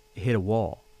hit a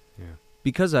wall. Yeah.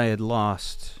 Because I had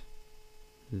lost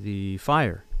the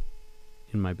fire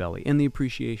in my belly and the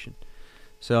appreciation.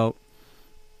 So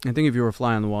I think if you were a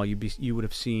fly on the wall, you would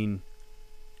have seen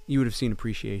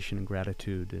appreciation and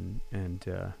gratitude and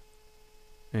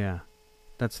yeah,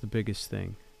 that's the biggest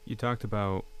thing. You talked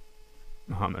about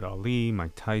Muhammad Ali,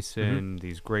 Mike Tyson,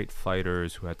 these great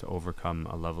fighters who had to overcome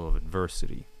a level of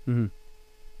adversity. Mm-hmm.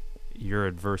 Your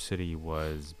adversity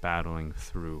was battling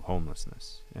through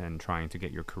homelessness and trying to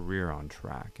get your career on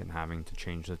track and having to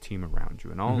change the team around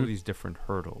you and all of these different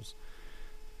hurdles.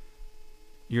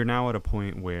 You're now at a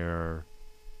point where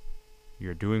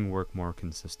you're doing work more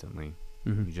consistently.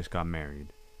 You just got married.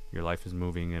 Your life is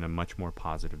moving in a much more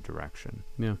positive direction.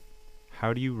 Yeah.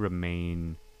 How do you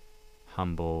remain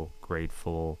humble,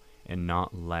 grateful, and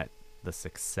not let the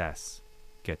success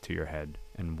get to your head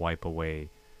and wipe away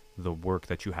the work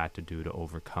that you had to do to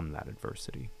overcome that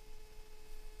adversity?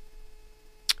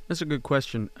 That's a good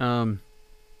question.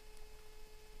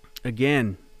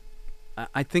 Again,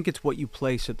 I think it's what you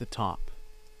place at the top,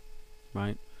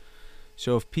 right?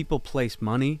 So if people place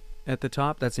money at the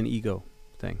top, that's an ego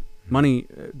thing. Money,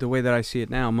 the way that I see it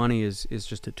now, money is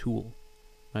just a tool,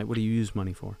 right? What do you use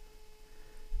money for?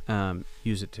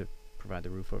 Use it to provide the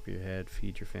roof over your head,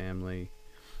 feed your family,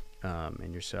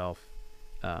 and yourself.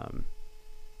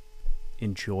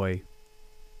 Enjoy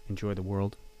the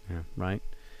world, right?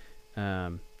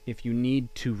 If you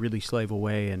need to really slave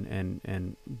away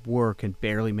and work and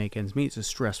barely make ends meet, it's a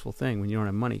stressful thing. When you don't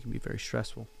have money, it can be very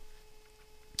stressful.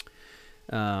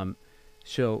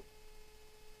 So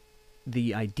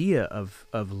the idea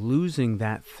of losing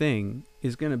that thing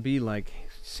is going to be like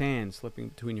sand slipping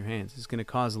between your hands. It's going to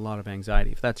cause a lot of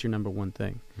anxiety if that's your number one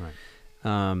thing. Right.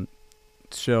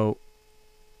 So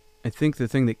I think the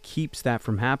thing that keeps that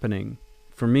from happening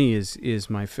for me is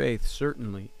my faith,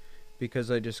 certainly, because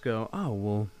I just go, oh,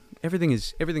 well, everything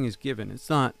is given. It's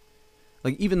not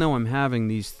like, even though I'm having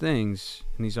these things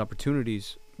and these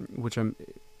opportunities, which I'm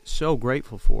so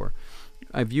grateful for,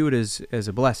 I view it as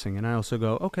a blessing. And I also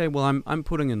go, okay, well, I'm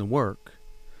putting in the work,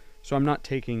 so I'm not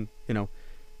taking,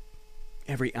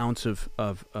 every ounce of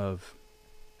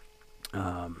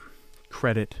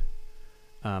credit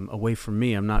away from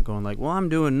me. I'm not going like, well, I'm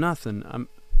doing nothing.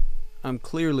 I'm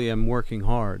clearly working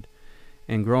hard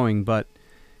and growing, but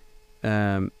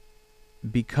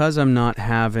because I'm not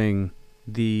having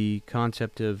the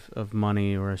concept of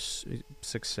money or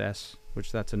success,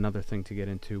 which that's another thing to get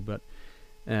into, but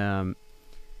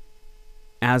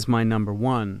as my number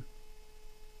one,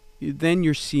 then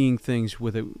you're seeing things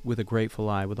with a grateful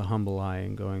eye, with a humble eye,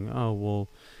 and going, oh, well,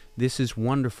 this is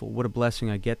wonderful. What a blessing.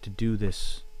 I get to do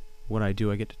this. What I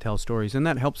do, I get to tell stories. And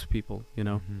that helps people, you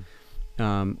know,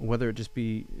 whether it just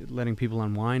be letting people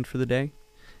unwind for the day.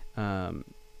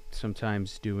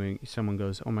 Sometimes someone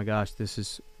goes, oh my gosh, this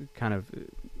is kind of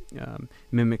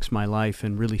mimics my life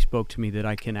and really spoke to me that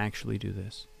I can actually do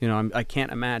this. You know, I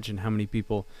can't imagine how many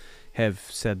people have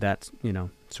said that, you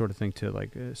know, sort of thing to like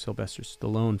Sylvester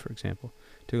Stallone, for example,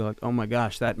 to go like, oh my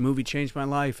gosh, that movie changed my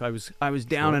life. I was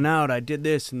down and out. I did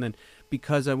this, and then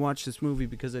because I watched this movie,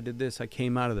 because I did this, I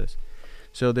came out of this.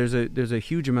 So there's a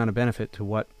huge amount of benefit to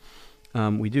what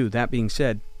we do. That being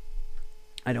said,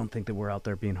 I don't think that we're out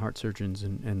there being heart surgeons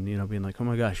and you know, being like, oh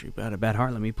my gosh, you got a bad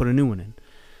heart, let me put a new one in.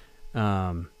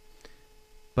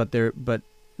 But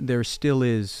there still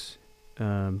is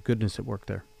goodness at work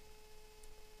there.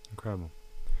 Incredible.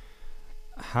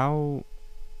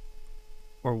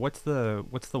 What's the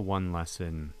one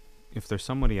lesson, if there's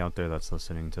somebody out there that's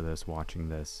listening to this, watching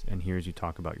this, and hears you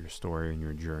talk about your story and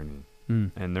your journey,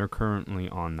 and they're currently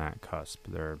on that cusp,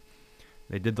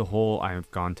 they did the whole,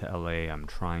 I've gone to LA, I'm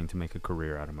trying to make a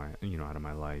career out of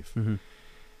my life, and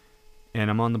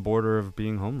I'm on the border of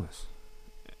being homeless,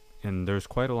 and there's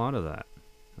quite a lot of that.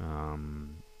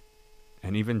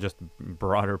 And even just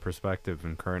broader perspective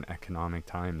in current economic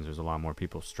times, there's a lot more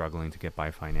people struggling to get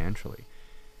by financially.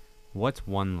 What's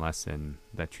one lesson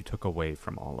that you took away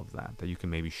from all of that you can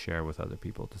maybe share with other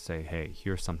people to say, hey,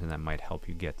 here's something that might help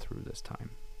you get through this time?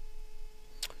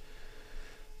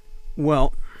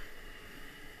 Well,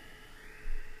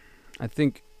 I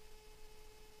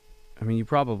mean, you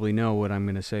probably know what I'm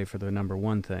going to say for the number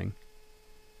one thing.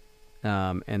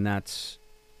 And that's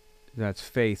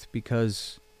faith,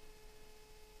 because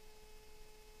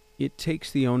it takes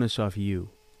the onus off you,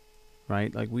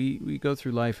 right? Like we go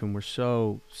through life and we're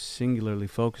so singularly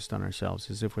focused on ourselves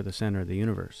as if we're the center of the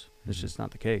universe. It's just not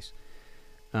the case.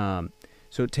 So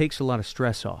it takes a lot of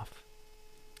stress off.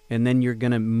 And then you're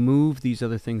going to move these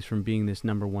other things from being this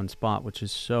number one spot, which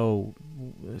is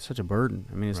such a burden.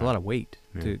 I mean, it's a lot of weight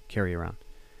to carry around.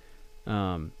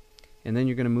 And then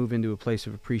you're going to move into a place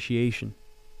of appreciation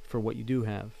for what you do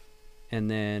have. And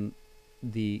then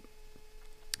the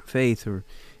faith, or,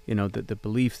 you know, the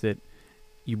belief that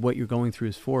what you're going through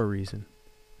is for a reason,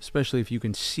 especially if you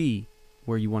can see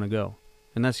where you want to go.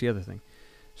 And that's the other thing.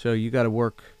 So you got to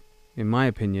work, in my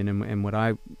opinion, and what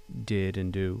I did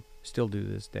and still do to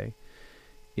this day,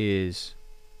 is,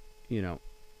 you know,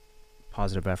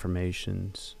 positive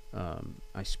affirmations.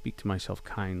 I speak to myself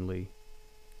kindly.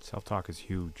 Self-talk is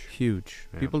huge. Huge.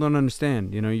 Yeah. People don't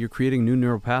understand. You know, you're creating new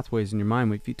neural pathways in your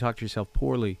mind. If you talk to yourself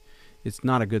poorly, it's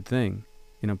not a good thing.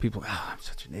 You know, people, I'm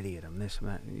such an idiot, I'm this, I'm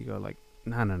that. And you go like,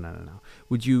 no.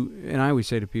 Would you, and I always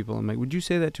say to people, I'm like, would you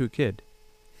say that to a kid?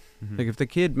 Like if the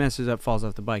kid messes up, falls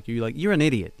off the bike, you're like, you're an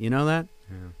idiot. You know that?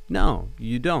 Yeah. No,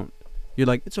 you don't. You're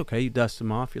like, it's okay. You dust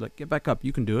them off. You're like, get back up.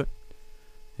 You can do it.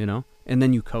 You know? And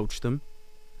then you coach them.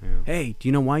 Yeah. Hey, do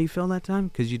you know why you fell that time?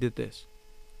 Because you did this.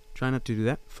 Try not to do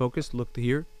that. Focus. Look to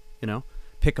here. You know?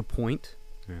 Pick a point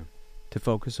to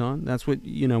focus on. That's what,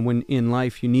 you know, when in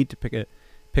life you need to pick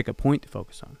a point to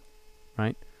focus on.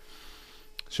 Right?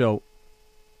 So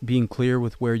being clear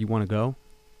with where you want to go,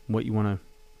 what you want to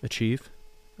achieve,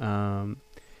 and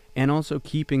also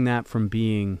keeping that from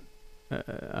being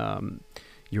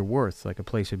your worth, like a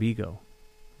place of ego,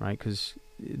 right? Because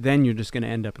then you're just going to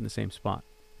end up in the same spot.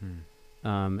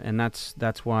 And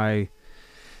that's why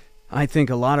I think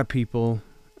a lot of people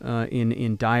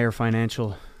in dire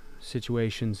financial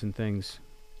situations and things,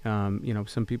 you know,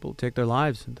 some people take their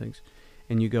lives and things,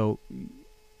 and you go,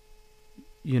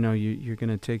 you know, you're going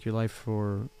to take your life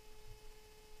for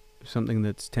something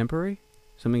that's temporary,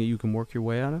 something that you can work your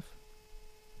way out of,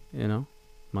 you know,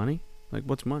 money. Like,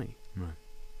 what's money?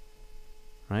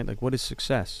 Right? Like, what is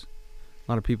success?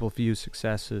 A lot of people view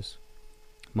success as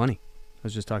money. I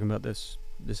was just talking about this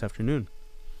afternoon.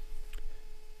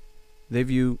 They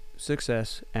view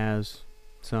success as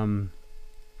some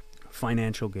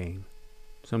financial gain,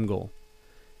 some goal,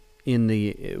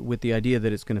 with the idea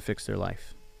that it's going to fix their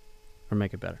life or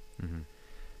make it better.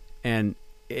 And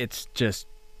it's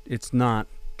not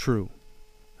true.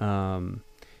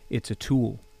 It's a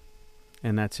tool,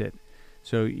 and that's it.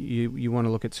 So you want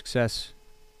to look at success.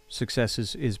 Success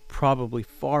is probably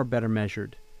far better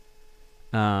measured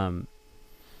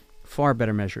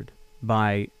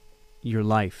by your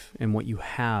life and what you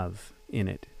have in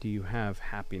it? Do you have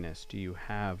happiness? Do you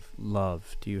have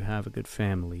love? Do you have a good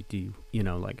family? Do you,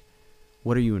 like,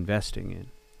 what are you investing in?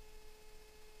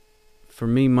 For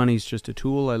me, money's just a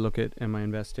tool. I look at, am I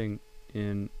investing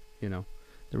in,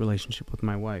 the relationship with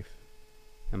my wife?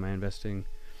 Am I investing,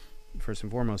 first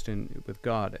and foremost, with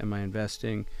God? Am I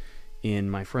investing in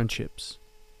my friendships?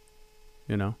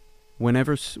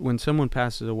 When someone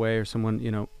passes away, or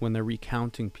someone, when they're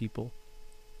recounting people,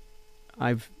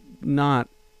 I've not,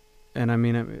 and I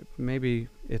mean, maybe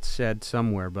it's said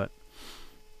somewhere, but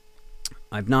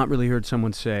I've not really heard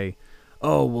someone say,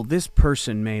 oh, well, this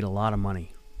person made a lot of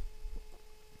money.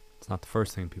 It's not the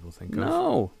first thing people think of.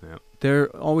 No. Yeah. They're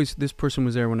always, this person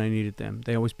was there when I needed them.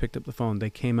 They always picked up the phone.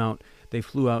 They came out, they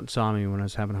flew out and saw me when I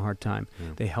was having a hard time.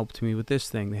 Yeah. They helped me with this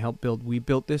thing. They helped we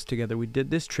built this together. We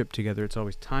did this trip together. It's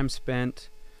always time spent.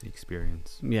 The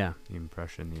experience. Yeah. The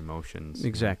impression, the emotions.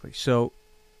 Exactly. So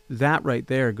that right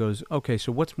there goes, okay,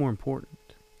 so what's more important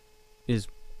is,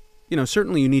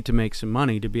 certainly you need to make some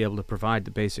money to be able to provide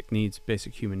the basic needs,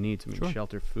 basic human needs. I mean, Sure.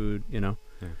 Shelter, food, Yeah.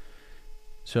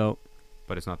 So.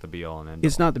 But it's not the be all and end all.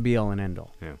 It's not the be all and end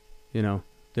all. Yeah.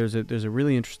 There's a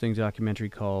really interesting documentary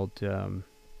called, is it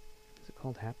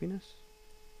called Happiness?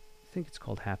 I think it's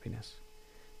called Happiness.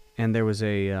 And there was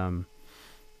a,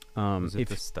 was it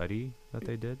the study that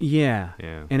they did? Yeah.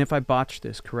 Yeah. And if I botch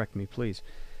this, correct me, please.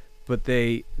 But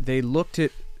they looked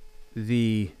at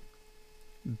the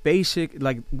basic,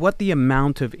 like what the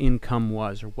amount of income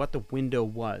was, or what the window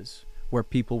was where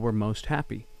people were most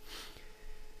happy.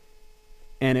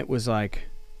 And it was like,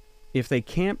 if they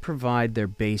can't provide their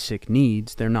basic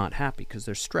needs, they're not happy because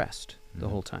they're stressed the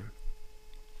whole time.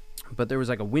 But there was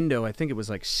like a window, I think it was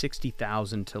like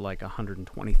 $60,000 to like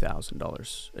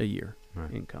 $120,000 a year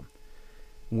income,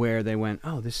 where they went,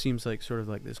 oh, this seems like sort of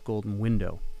like this golden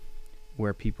window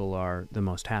where people are the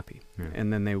most happy. Yeah.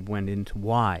 And then they went into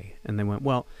why, and they went,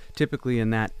 well, typically in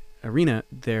that arena,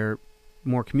 they're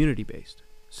more community-based.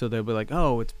 So they'll be like,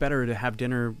 oh, it's better to have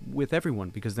dinner with everyone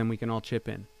because then we can all chip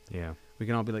in. Yeah. We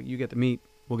can all be like, you get the meat,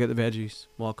 we'll get the veggies,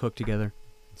 we'll all cook together.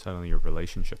 Suddenly you're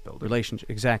relationship building. Relationship,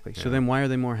 exactly. Yeah. So then why are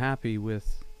they more happy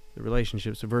with the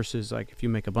relationships versus like if you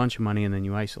make a bunch of money and then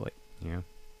you isolate? Yeah.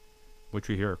 Which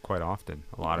we hear quite often.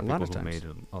 A lot of people who times. made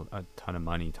a ton of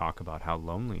money talk about how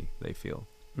lonely they feel.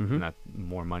 Mm-hmm. And that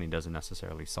more money doesn't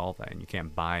necessarily solve that. And you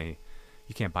can't buy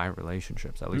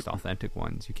relationships, at least authentic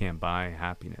ones. You can't buy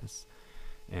happiness.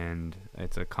 And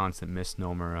it's a constant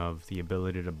misnomer of the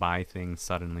ability to buy things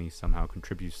suddenly somehow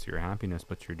contributes to your happiness,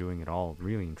 but you're doing it all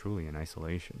really and truly in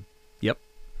isolation. Yep.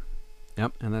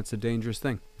 And that's a dangerous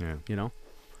thing. Yeah.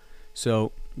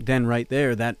 So then right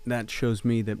there, that shows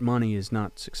me that money is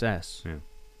not success. Yeah.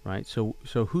 Right? So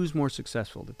who's more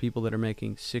successful? The people that are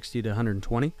making 60 to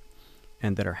 120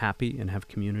 and that are happy and have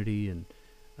community and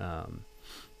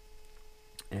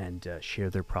share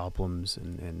their problems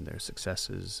and their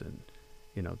successes, and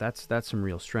that's some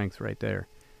real strength right there.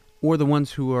 Or the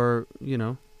ones who are,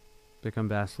 become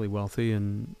vastly wealthy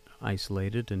and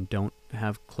isolated and don't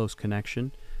have close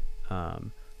connection,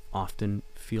 often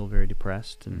feel very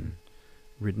depressed and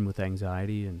ridden with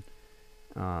anxiety, and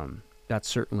that's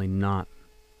certainly not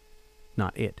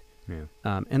it. Yeah.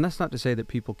 And that's not to say that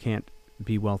people can't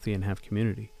be wealthy and have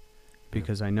community,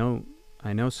 because I know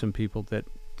some people that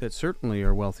certainly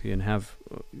are wealthy and have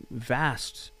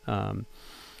vast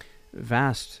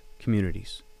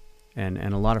communities and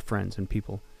a lot of friends and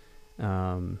people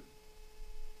that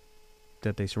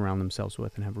they surround themselves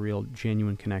with and have real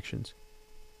genuine connections.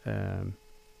 So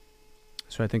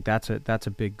I think that's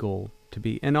a big goal to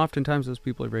be, and oftentimes those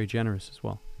people are very generous as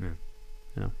well. Yeah.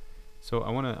 So I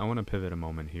want to pivot a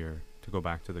moment here to go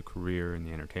back to the career in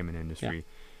the entertainment industry.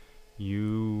 Yeah.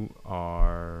 You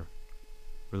are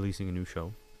releasing a new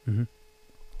show. Mm-hmm.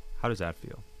 How does that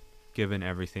feel, given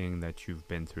everything that you've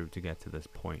been through to get to this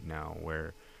point now,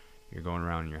 where you're going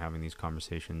around and you're having these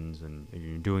conversations and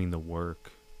you're doing the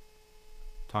work?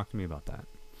 Talk to me about that.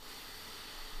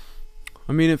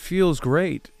 I mean, it feels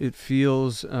great. It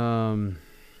feels,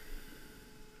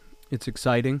 it's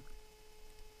exciting.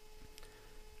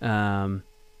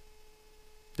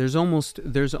 There's almost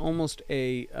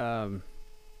a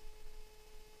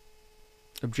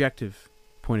objective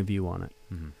point of view on it,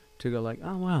 to go like,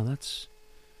 oh wow, that's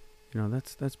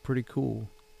pretty cool.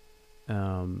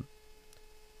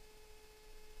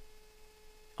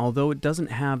 Although it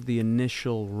doesn't have the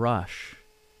initial rush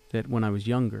that when I was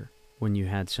younger, when you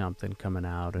had something coming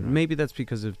out, and maybe that's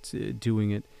because of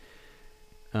doing it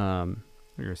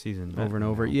you're a seasoned over and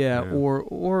over,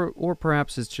 or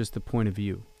perhaps it's just the point of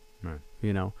view,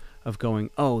 of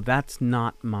going, oh, that's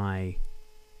not my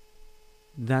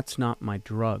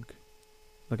drug.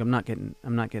 Like I'm not getting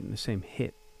the same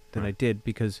hit that Right. I did,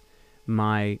 because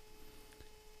my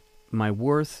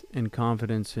worth and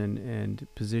confidence and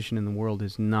position in the world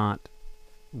is not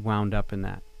wound up in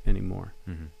that anymore,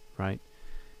 Mm-hmm. right?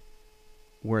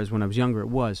 Whereas when I was younger, it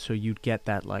was. So you'd get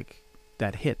that, like,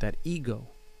 that hit, that ego.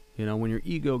 You know, when your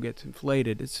ego gets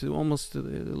inflated, it's almost a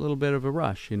little bit of a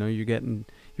rush. You know, you're getting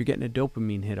a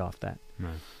dopamine hit off that.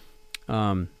 Right.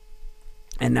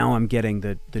 And now I'm getting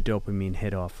the dopamine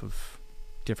hit off of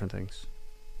different things.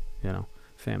 You know,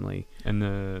 family, And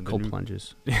the cold new,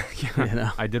 plunges. yeah, You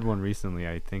know? I did one recently.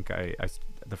 I think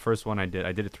the first one I did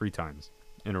it 3 times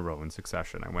in a row in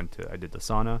succession. I did the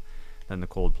sauna, then the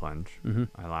cold plunge. Mm-hmm.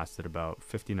 I lasted about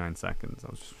 59 seconds. I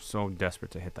was so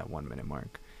desperate to hit that 1 minute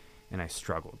mark, and I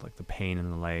struggled, like the pain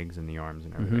in the legs and the arms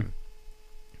and everything.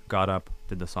 Mm-hmm. Got up,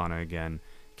 did the sauna again,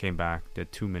 came back,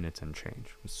 did 2 minutes and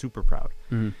change. Was super proud.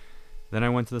 Mm-hmm. Then I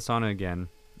went to the sauna again,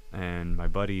 and my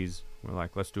buddies were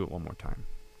like, "Let's do it one more time."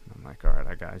 And I'm like, "All right,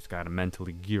 I just got to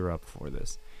mentally gear up for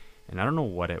this." And I don't know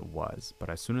what it was, but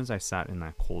as soon as I sat in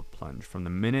that cold plunge, from the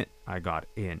minute I got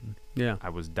in, Yeah. I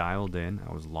was dialed in,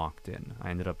 I was locked in. I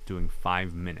ended up doing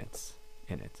 5 minutes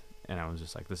in it, and I was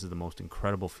just like, this is the most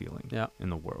incredible feeling Yeah. in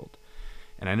the world.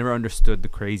 And I never understood the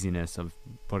craziness of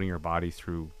putting your body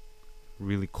through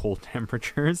really cold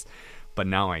temperatures, but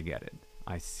now I get it.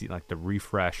 I see, like, the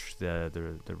refresh, the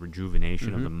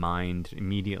rejuvenation of the mind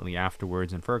immediately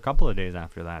afterwards, and for a couple of days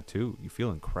after that too. You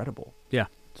feel incredible. Yeah.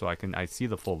 So I see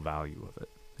the full value of it.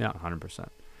 Yeah. 100%.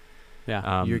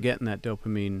 Yeah. You're getting that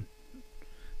dopamine,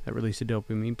 that release of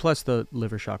dopamine, plus the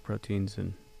liver shock proteins,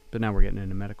 but now we're getting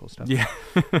into medical stuff. Yeah.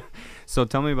 So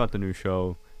tell me about the new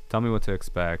show. Tell me what to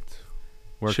expect.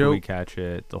 Where can we catch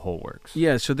it? The whole works.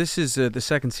 Yeah. So this is the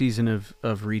second season of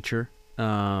Reacher.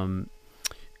 And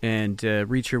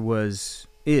Reacher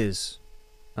is,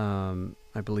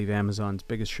 I believe, Amazon's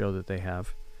biggest show that they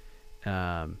have.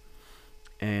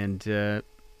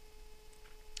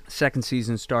 Second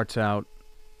season starts out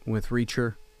with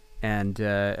Reacher, and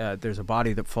there's a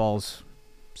body that falls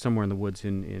somewhere in the woods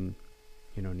in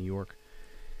New York,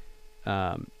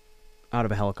 out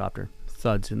of a helicopter,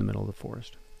 thuds in the middle of the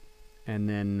forest. And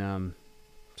then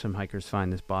some hikers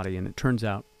find this body, and it turns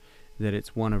out that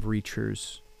it's one of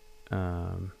Reacher's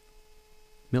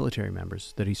military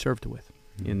members that he served with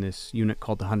in this unit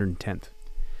called the 110th.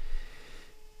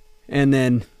 And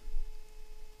then,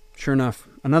 sure enough,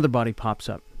 another body pops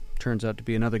up. Turns out to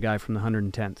be another guy from the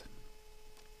 110th.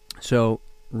 So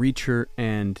Reacher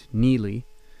and Neely,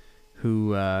 who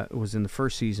was in the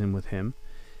first season with him,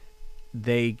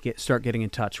 they start getting in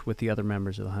touch with the other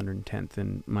members of the 110th,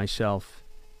 and myself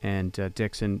and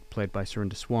Dixon, played by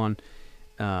Surinder Swan,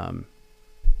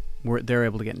 they're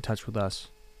able to get in touch with us,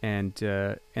 and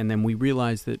then we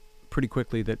realize that pretty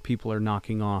quickly that people are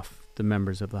knocking off the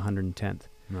members of the 110th.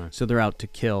 Right. So they're out to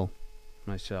kill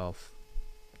myself,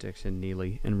 Dixon,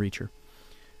 Neely, and Reacher.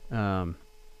 And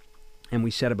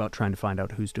we set about trying to find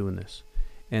out who's doing this.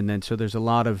 And then so there's a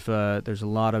lot of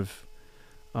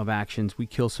actions. We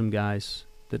kill some guys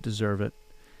that deserve it.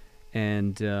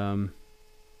 And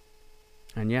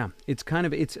yeah,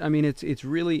 it's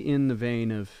really in the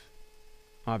vein of,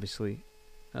 obviously,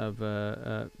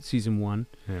 of season 1.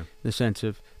 Yeah. The sense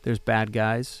of there's bad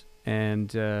guys and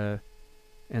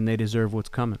they deserve what's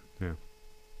coming. Yeah.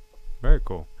 Very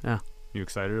cool. Yeah. You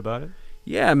excited about it?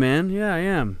 Yeah, man. Yeah, I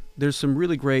am. There's some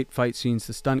really great fight scenes.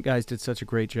 The stunt guys did such a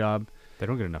great job. They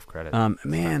don't get enough credit.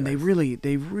 Man, they really in a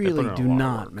do lot of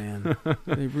not, work. man.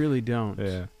 They really don't.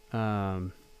 Yeah.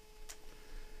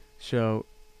 So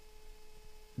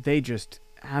they just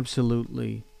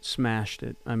absolutely smashed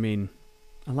it. I mean,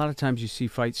 a lot of times you see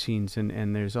fight scenes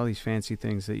and there's all these fancy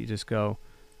things that you just go,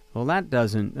 well,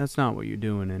 that's not what you're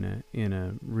doing in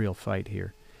a real fight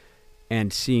here.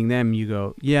 And seeing them, you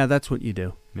go, yeah, that's what you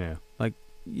do. Yeah. Like,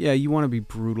 yeah, you want to be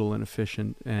brutal and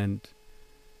efficient, and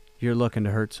you're looking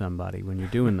to hurt somebody when you're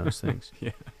doing those things.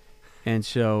 Yeah. And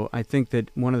so I think that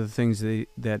one of the things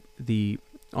that the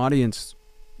audience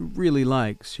really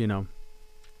likes,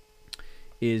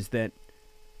 is that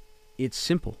it's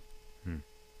simple.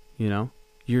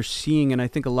 You're seeing, and I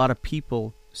think a lot of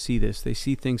people see this. They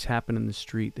see things happen in the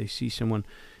street. They see someone,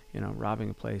 robbing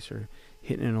a place or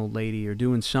hitting an old lady or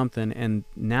doing something. And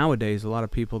nowadays, a lot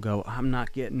of people go, I'm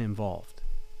not getting involved.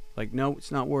 Like, no,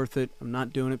 it's not worth it. I'm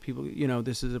not doing it. People,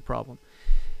 this is a problem.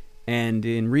 And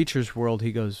in Reacher's world,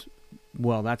 he goes,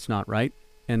 well, that's not right.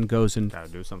 and goes and Gotta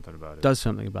do something about it. does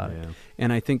something about it. Yeah.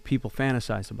 And I think people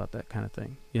fantasize about that kind of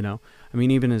thing, you know? I mean,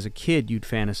 even as a kid, you'd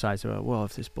fantasize about, well,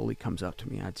 if this bully comes up to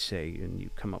me, I'd say, and you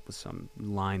come up with some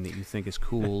line that you think is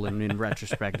cool, and in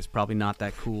retrospect, it's probably not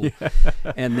that cool. Yeah.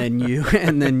 And then you,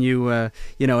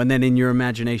 you know, and then in your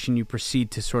imagination, you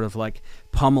proceed to sort of like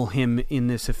pummel him in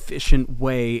this efficient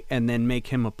way and then make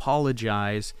him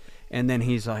apologize. And then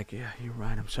he's like, yeah, you're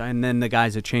right, I'm sorry. And then the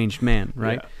guy's a changed man,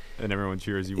 right? Yeah. And everyone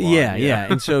cheers you on. Yeah.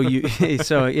 And so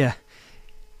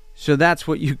so that's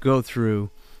what you go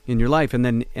through in your life. And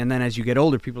then as you get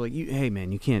older, people are like, hey,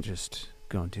 man, you can't just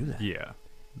go and do that. Yeah.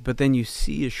 But then you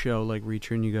see a show like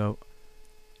Reacher and you go,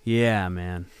 yeah,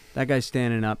 man, that guy's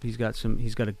standing up. He's got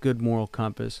a good moral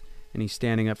compass, and he's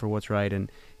standing up for what's right. And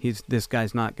this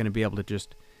guy's not going to be able to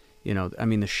just, you know, I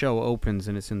mean, the show opens,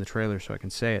 and it's in the trailer, so I can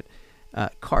say it,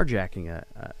 carjacking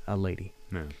a lady.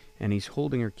 Yeah. And he's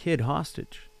holding her kid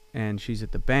hostage, and she's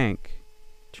at the bank,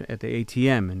 at the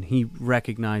ATM, and he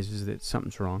recognizes that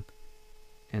something's wrong,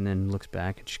 and then looks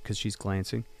back because she's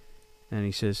glancing, and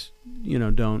he says, you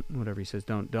know, don't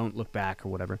look back or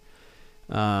whatever,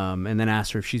 and then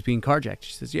asks her if she's being carjacked.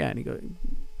 She says, yeah, and he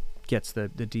gets the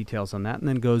details on that, and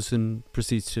then goes and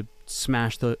proceeds to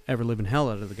smash the ever-living hell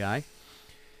out of the guy,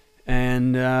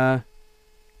 and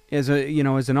as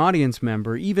an audience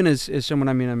member, even as someone,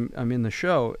 I mean, I'm in the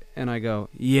show, and I go,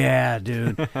 yeah,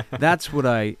 dude, that's what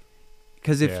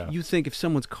because if you think if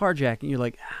someone's carjacking, you're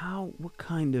like, what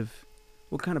kind of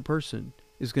person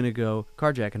is going to go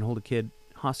carjack and hold a kid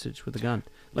hostage with a gun?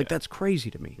 Like, that's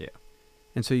crazy to me. Yeah.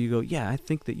 And so you go, yeah, I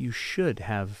think that you should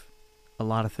have a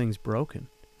lot of things broken.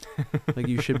 Like,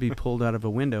 you should be pulled out of a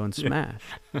window and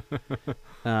smashed.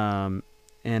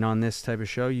 And on this type of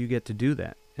show, you get to do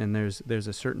that. And there's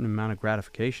a certain amount of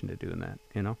gratification to doing that,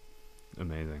 you know?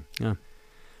 Amazing. Yeah.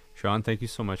 Shaun, thank you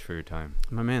so much for your time.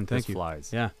 My man, thank you. This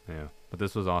flies. Yeah. Yeah. But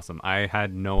this was awesome. I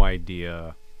had no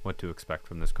idea what to expect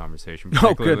from this conversation,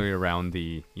 particularly around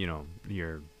the, you know,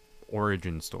 your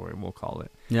origin story, we'll call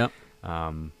it. Yeah.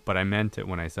 But I meant it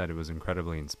when I said it was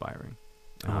incredibly inspiring.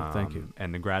 Thank you.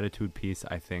 And the gratitude piece,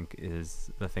 I think,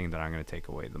 is the thing that I'm going to take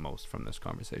away the most from this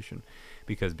conversation,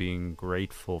 because being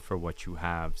grateful for what you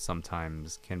have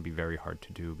sometimes can be very hard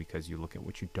to do, because you look at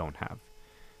what you don't have,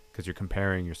 because you're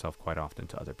comparing yourself quite often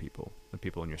to other people, the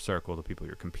people in your circle, the people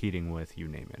you're competing with, you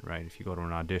name it, right? If you go to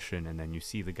an audition and then you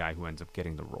see the guy who ends up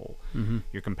getting the role,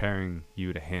 you're comparing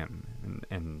you to him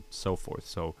and so forth.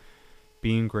 So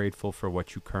being grateful for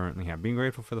what you currently have, being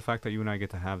grateful for the fact that you and I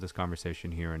get to have this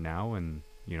conversation here and now, and,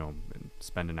 you know,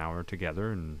 spend an hour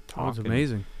together and talk. It's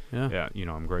amazing. Yeah, you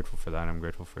know, I'm grateful for that. I'm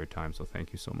grateful for your time. So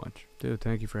thank you so much. Dude,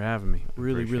 thank you for having me.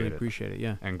 Really appreciate it.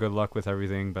 Yeah. And good luck with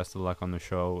everything. Best of luck on the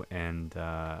show. And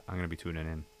I'm going to be tuning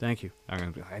in. Thank you. I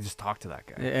just talked to that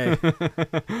guy.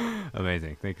 Hey.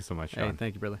 Amazing. Thank you so much, Shaun. Hey,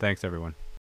 thank you, brother. Thanks, everyone.